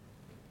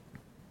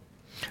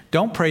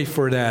 Don't pray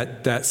for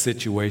that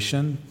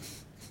situation.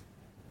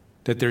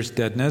 that there's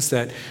deadness,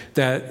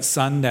 that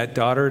son, that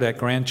daughter, that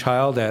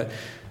grandchild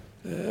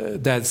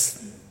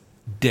that's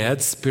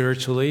dead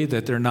spiritually,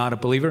 that they're not a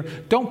believer.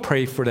 Don't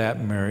pray for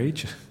that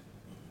marriage.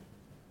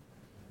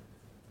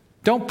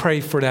 Don't pray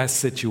for that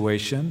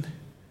situation.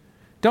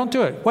 Don't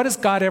do it. What has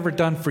God ever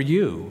done for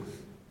you?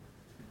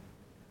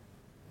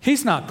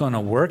 He's not going to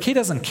work. He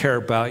doesn't care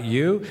about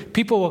you.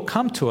 People will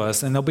come to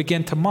us and they'll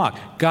begin to mock.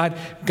 God,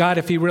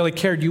 if he really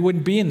cared, you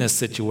wouldn't be in this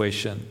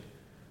situation.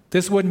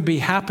 This wouldn't be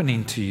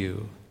happening to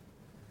you.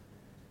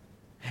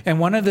 And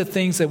one of the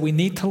things that we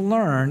need to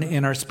learn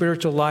in our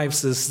spiritual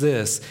lives is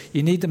this.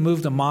 You need to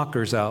move the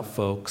mockers out,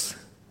 folks.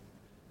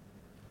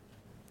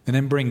 And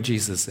then bring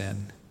Jesus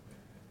in.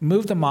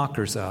 Move the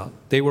mockers out.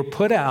 They were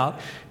put out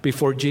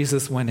before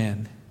Jesus went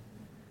in.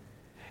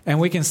 And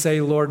we can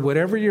say, Lord,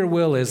 whatever your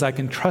will is, I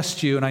can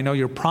trust you, and I know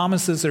your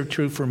promises are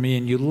true for me,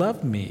 and you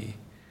love me.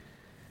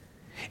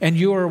 And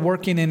you are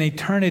working in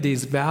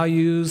eternity's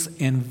values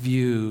and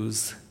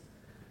views.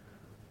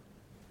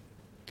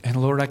 And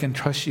Lord, I can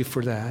trust you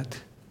for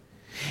that.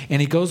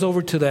 And he goes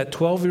over to that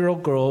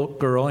 12-year-old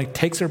girl, and he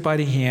takes her by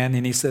the hand,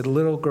 and he said,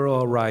 little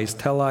girl, arise,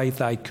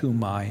 talitha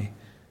kumai,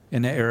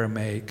 in the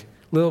Aramaic.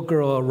 Little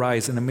girl,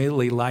 arise. And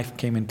immediately life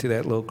came into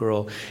that little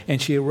girl. And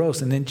she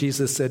arose. And then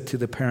Jesus said to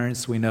the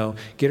parents, we know,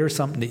 get her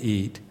something to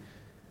eat.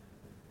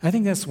 I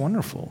think that's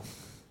wonderful.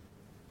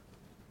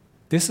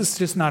 This is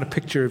just not a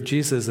picture of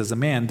Jesus as a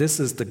man. This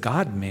is the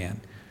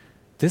God-man.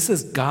 This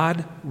is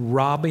God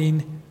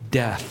robbing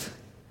death.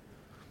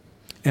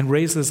 And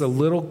raises a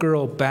little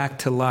girl back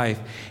to life.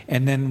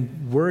 And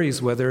then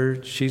worries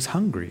whether she's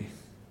hungry.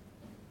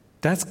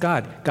 That's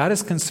God. God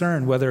is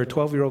concerned whether a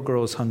 12-year-old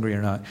girl is hungry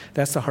or not.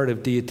 That's the heart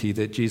of deity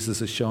that Jesus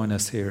is showing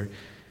us here.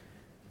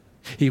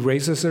 He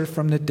raises her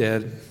from the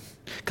dead,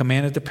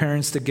 commanded the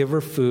parents to give her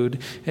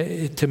food.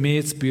 To me,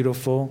 it's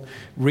beautiful.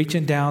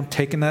 Reaching down,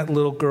 taking that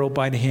little girl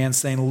by the hand,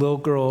 saying, little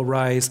girl,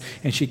 arise.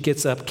 And she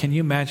gets up. Can you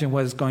imagine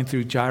what is going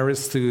through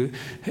Jairus, through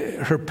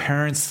her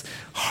parents'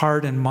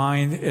 heart and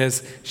mind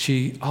as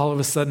she, all of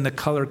a sudden, the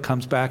color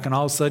comes back, and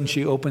all of a sudden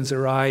she opens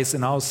her eyes,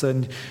 and all of a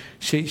sudden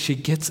she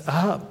gets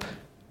up.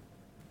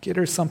 Get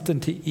her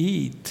something to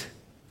eat.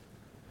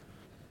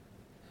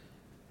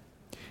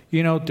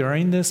 You know,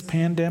 during this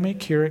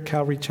pandemic here at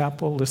Calvary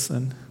Chapel,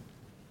 listen,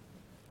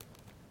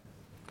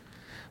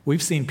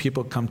 we've seen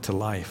people come to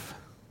life.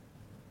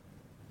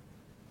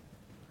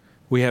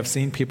 We have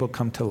seen people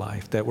come to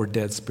life that were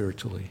dead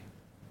spiritually,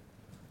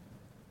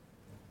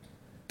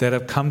 that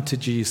have come to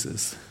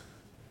Jesus.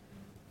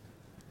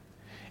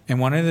 And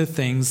one of the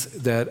things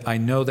that I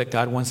know that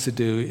God wants to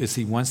do is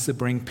he wants to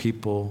bring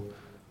people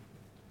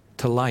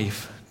to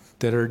life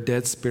that are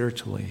dead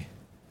spiritually.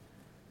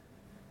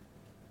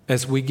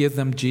 As we give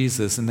them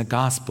Jesus and the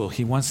gospel,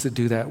 he wants to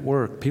do that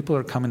work. People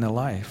are coming to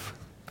life.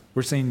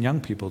 We're seeing young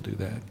people do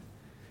that.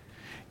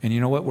 And you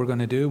know what we're going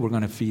to do? We're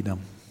going to feed them.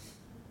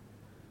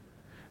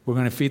 We're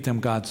going to feed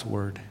them God's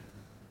word.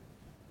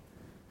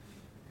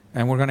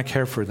 And we're going to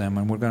care for them,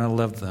 and we're going to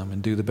love them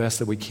and do the best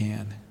that we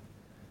can.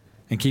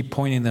 And keep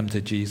pointing them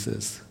to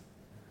Jesus.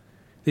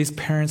 These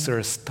parents are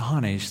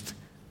astonished.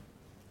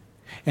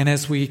 And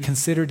as we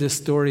consider this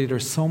story,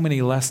 there's so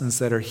many lessons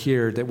that are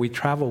here that we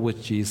travel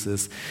with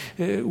Jesus.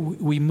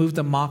 We move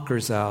the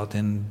mockers out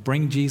and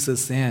bring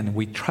Jesus in.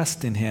 We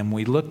trust in him.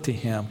 We look to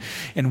him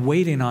and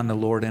waiting on the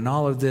Lord and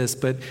all of this.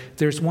 But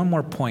there's one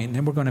more point, and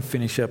then we're going to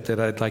finish up, that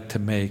I'd like to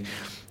make.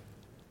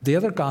 The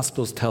other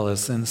Gospels tell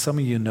us, and some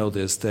of you know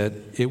this, that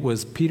it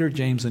was Peter,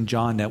 James, and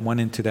John that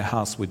went into the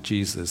house with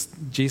Jesus.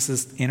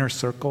 Jesus' inner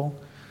circle.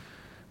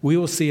 We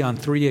will see on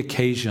 3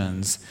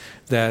 occasions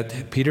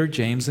that Peter,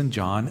 James, and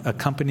John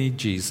accompanied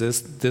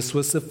Jesus. This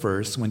was the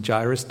first, when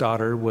Jairus'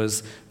 daughter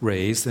was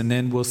raised. And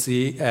then we'll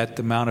see at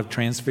the Mount of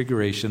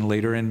Transfiguration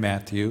later in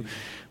Matthew,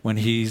 when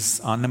he's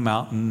on the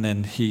mountain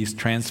and he's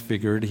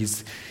transfigured.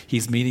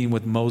 He's meeting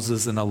with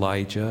Moses and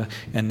Elijah.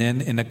 And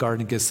then in the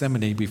Garden of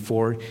Gethsemane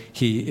before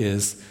he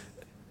is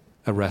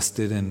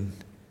arrested and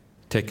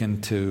taken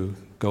to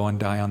go and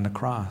die on the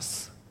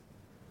cross.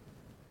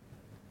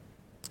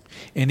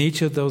 In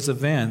each of those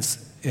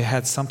events, it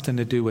had something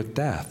to do with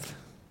death.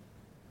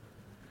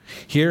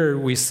 Here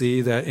we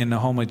see that in the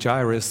home of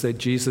Jairus, that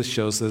Jesus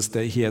shows us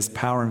that he has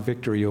power and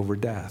victory over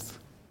death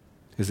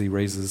as he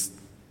raises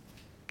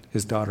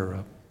his daughter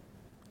up.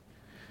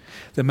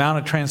 The Mount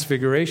of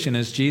Transfiguration,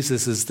 as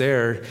Jesus is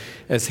there,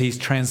 as he's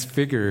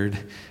transfigured,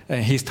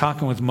 he's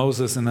talking with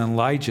Moses and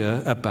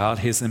Elijah about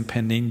his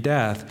impending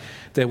death,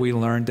 that we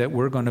learned that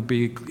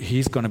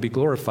he's going to be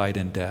glorified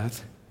in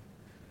death.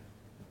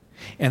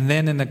 And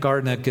then in the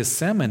Garden of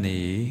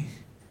Gethsemane,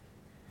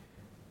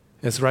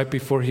 as right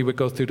before he would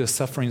go through the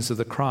sufferings of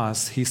the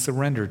cross, he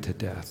surrendered to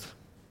death.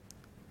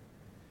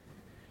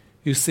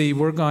 You see,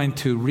 we're going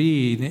to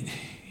read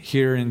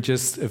here in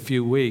just a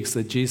few weeks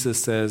that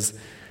Jesus says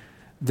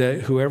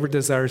that whoever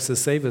desires to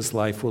save his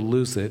life will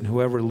lose it, and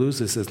whoever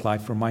loses his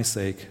life for my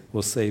sake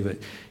will save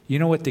it. You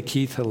know what the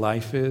key to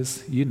life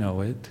is? You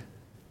know it.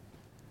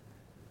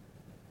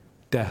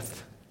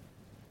 Death.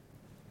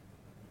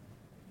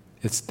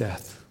 It's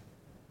death.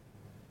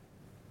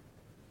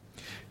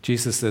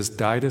 Jesus says,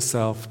 die to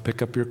self,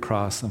 pick up your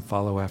cross, and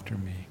follow after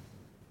me.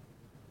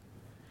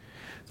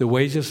 The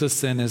wages of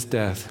sin is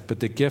death, but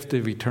the gift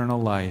of eternal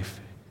life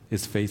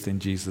is faith in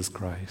Jesus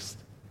Christ.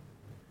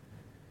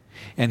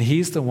 And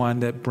he's the one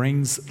that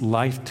brings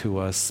life to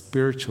us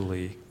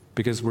spiritually,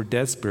 because we're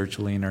dead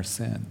spiritually in our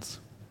sins.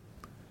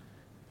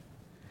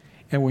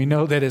 And we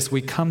know that as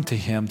we come to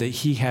him, that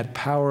he had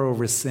power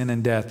over sin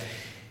and death.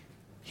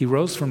 He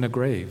rose from the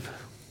grave.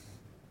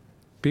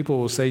 People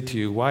will say to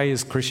you, why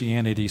is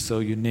Christianity so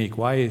unique?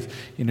 Why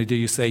do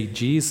you say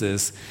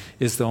Jesus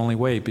is the only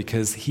way?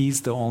 Because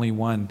he's the only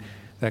one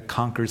that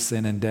conquers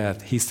sin and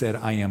death. He said,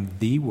 I am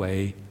the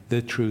way,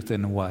 the truth,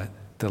 and what?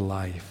 The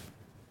life.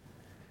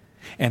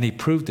 And he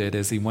proved it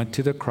as he went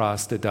to the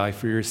cross to die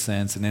for your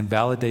sins, and then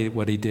validated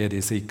what he did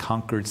is he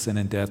conquered sin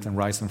and death and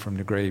rising from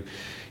the grave.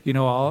 You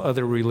know, all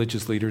other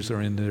religious leaders are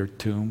in their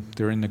tomb.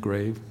 They're in the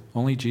grave.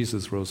 Only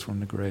Jesus rose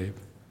from the grave.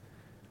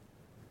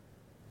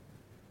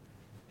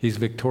 He's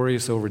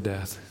victorious over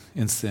death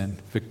and sin,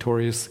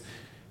 victorious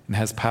and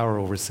has power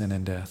over sin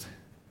and death.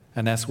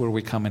 And that's where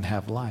we come and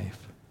have life.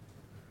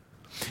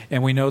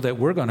 And we know that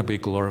we're going to be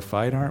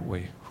glorified, aren't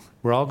we?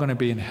 We're all going to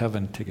be in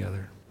heaven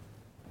together.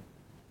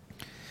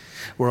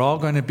 We're all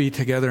going to be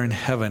together in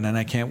heaven, and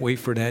I can't wait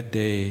for that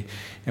day.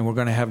 And we're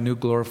going to have new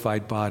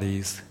glorified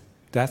bodies.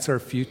 That's our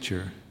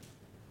future.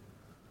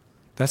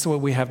 That's what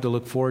we have to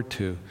look forward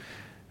to.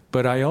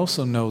 But I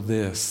also know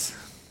this,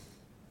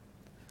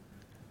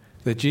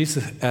 that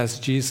as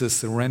Jesus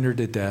surrendered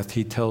to death,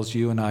 he tells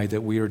you and I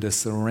that we are to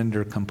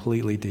surrender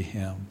completely to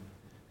him.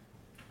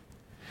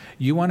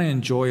 You want to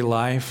enjoy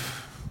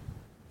life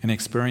and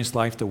experience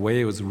life the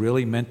way it was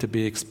really meant to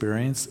be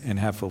experienced, and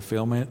have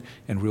fulfillment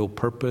and real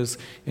purpose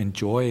and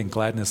joy and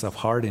gladness of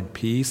heart and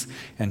peace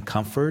and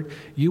comfort.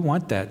 You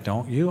want that,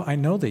 don't you? I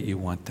know that you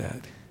want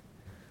that.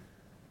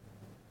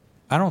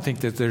 I don't think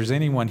that there's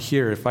anyone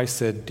here, if I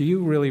said, do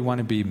you really want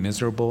to be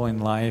miserable in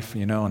life,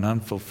 and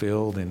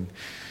unfulfilled and,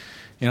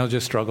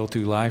 just struggle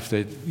through life,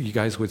 that you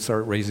guys would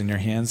start raising your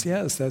hands?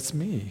 Yes, that's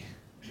me.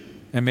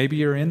 And maybe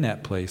you're in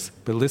that place.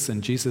 But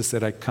listen, Jesus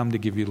said, I come to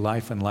give you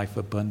life and life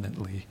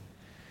abundantly.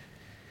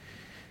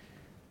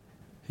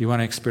 You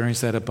want to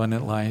experience that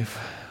abundant life?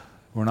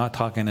 We're not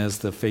talking, as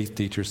the faith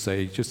teachers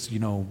say, just,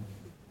 name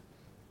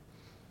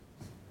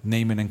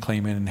it and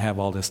claim it and have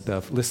all this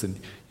stuff. Listen,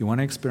 you want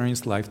to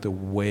experience life the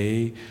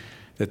way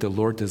that the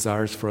Lord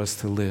desires for us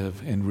to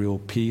live, in real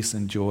peace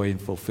and joy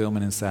and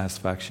fulfillment and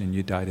satisfaction,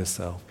 you die to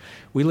self.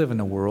 We live in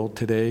a world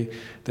today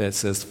that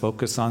says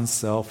focus on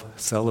self,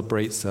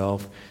 celebrate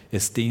self,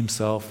 esteem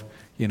self,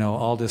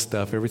 all this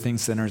stuff. Everything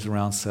centers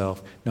around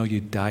self. No,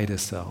 you die to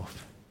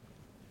self.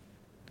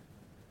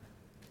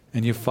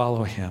 And you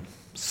follow him,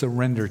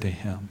 surrender to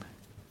him,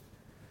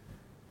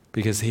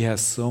 because he has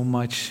so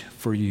much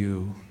for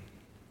you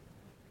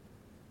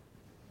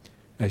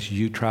as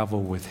you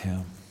travel with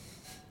him.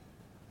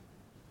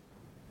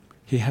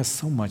 He has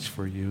so much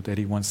for you that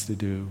he wants to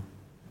do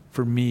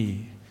for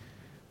me,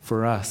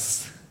 for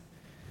us,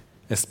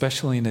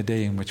 especially in the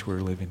day in which we're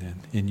living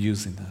in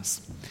using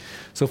us.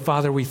 So,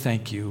 Father, we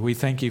thank you. We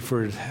thank you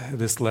for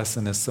this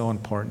lesson that's so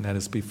important that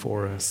is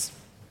before us.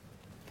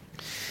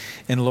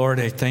 And Lord,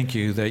 I thank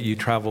you that you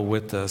travel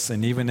with us.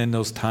 And even in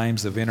those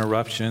times of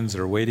interruptions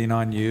or waiting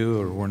on you,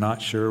 or we're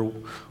not sure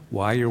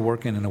why you're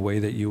working in the way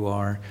that you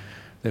are,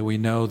 that we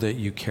know that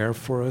you care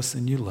for us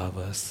and you love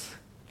us.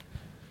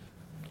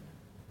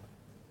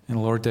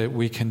 And Lord, that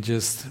we can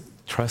just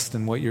trust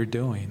in what you're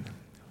doing.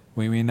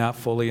 We may not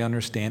fully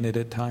understand it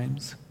at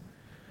times,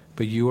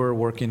 but you are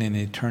working in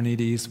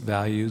eternity's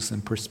values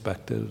and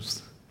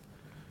perspectives.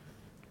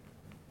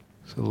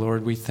 So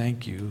Lord, we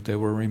thank you that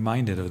we're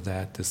reminded of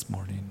that this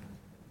morning.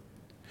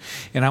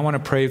 And I want to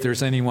pray if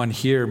there's anyone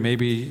here,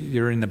 maybe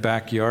you're in the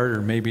backyard,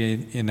 or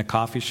maybe in the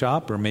coffee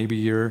shop, or maybe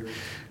you're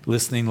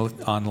listening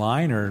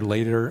online or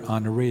later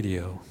on the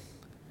radio,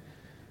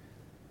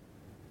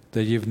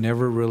 that you've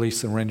never really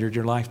surrendered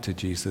your life to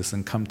Jesus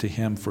and come to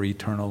him for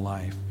eternal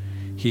life.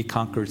 He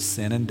conquered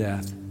sin and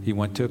death. He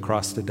went to a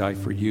cross to die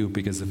for you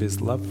because of his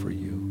love for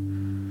you.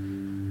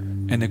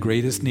 And the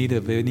greatest need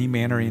of any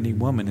man or any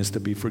woman is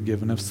to be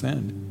forgiven of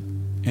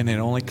sin. And it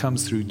only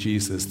comes through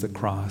Jesus, the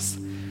cross.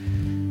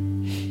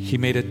 He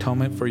made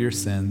atonement for your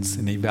sins,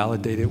 and he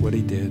validated what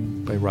he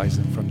did by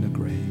rising from the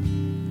grave.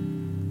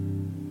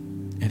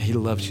 And he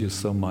loves you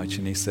so much,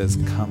 and he says,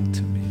 come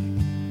to me.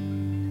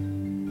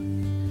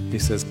 He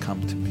says,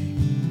 come to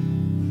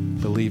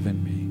me. Believe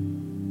in me.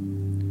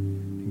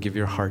 And give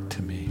your heart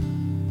to me.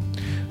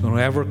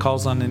 Whoever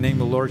calls on the name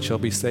of the Lord shall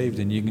be saved,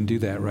 and you can do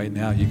that right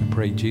now. You can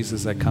pray,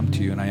 Jesus, I come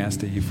to you, and I ask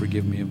that you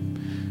forgive me of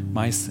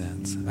my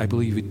sins. I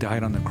believe you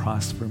died on the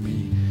cross for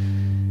me.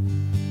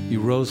 You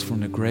rose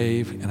from the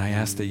grave, and I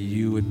ask that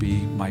you would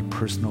be my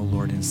personal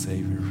Lord and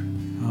Savior.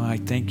 Oh, I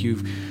thank you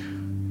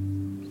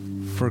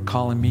for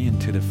calling me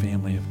into the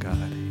family of God.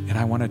 And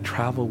I want to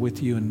travel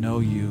with you and know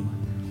you.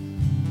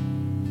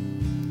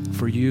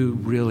 For you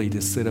really to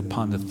sit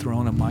upon the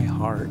throne of my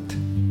heart,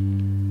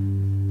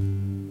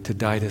 to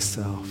die to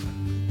self.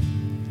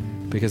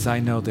 Because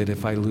I know that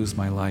if I lose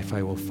my life,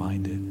 I will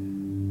find it.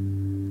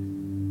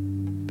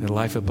 that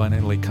life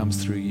abundantly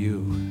comes through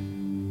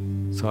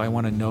you. So I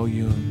want to know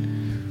you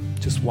and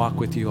just walk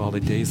with you all the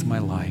days of my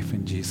life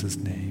in Jesus'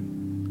 name.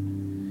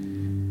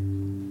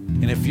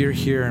 And if you're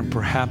here and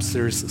perhaps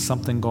there's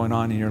something going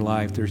on in your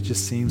life, there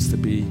just seems to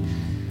be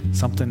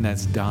something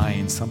that's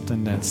dying,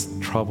 something that's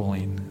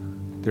troubling.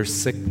 There's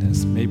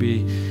sickness, maybe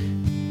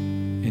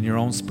in your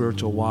own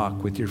spiritual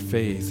walk, with your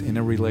faith, in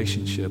a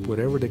relationship,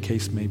 whatever the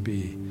case may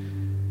be.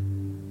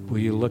 Will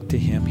you look to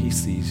him? He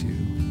sees you.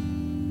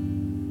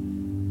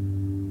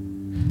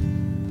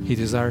 He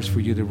desires for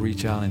you to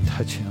reach out and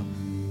touch him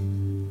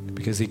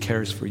because he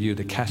cares for you,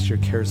 to cast your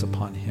cares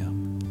upon him.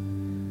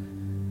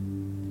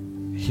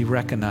 He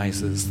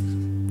recognizes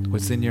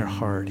what's in your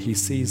heart. He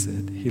sees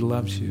it. He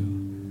loves you.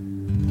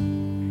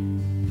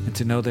 And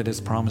to know that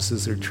his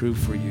promises are true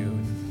for you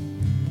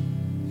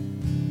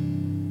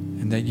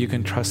and that you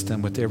can trust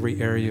him with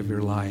every area of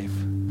your life.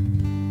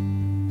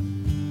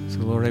 So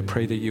Lord, I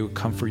pray that you would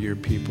comfort your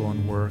people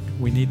and work.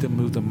 We need to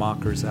move the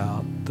mockers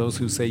out, those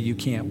who say you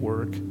can't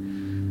work.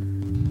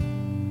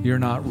 You're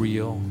not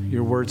real.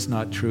 Your word's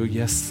not true.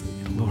 Yes,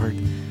 Lord,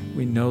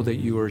 we know that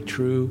you are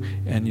true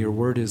and your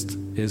word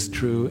is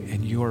true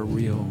and you are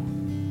real.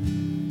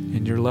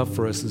 And your love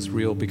for us is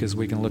real because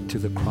we can look to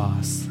the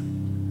cross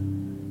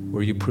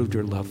where you proved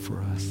your love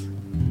for us.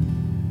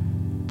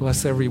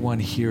 Bless everyone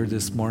here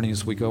this morning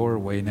as we go our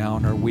way now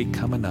and our week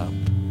coming up.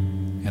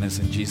 And it's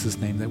in Jesus'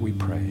 name that we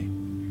pray.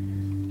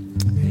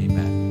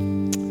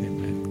 Amen.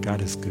 Amen.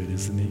 God is good,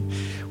 isn't he?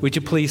 Would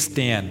you please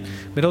stand?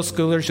 Middle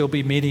schoolers, you'll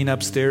be meeting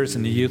upstairs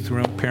in the youth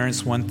room.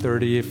 Parents,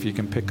 1:30, if you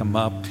can pick them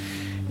up.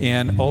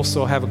 And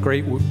also have a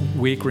great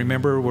week.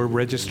 Remember, we're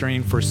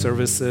registering for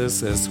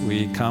services as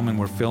we come and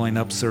we're filling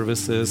up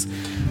services.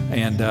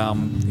 And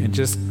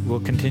just we'll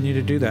continue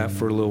to do that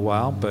for a little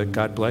while. But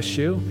God bless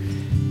you.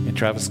 And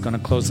Travis is going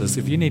to close this.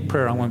 If you need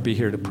prayer, I want to be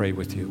here to pray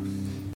with you.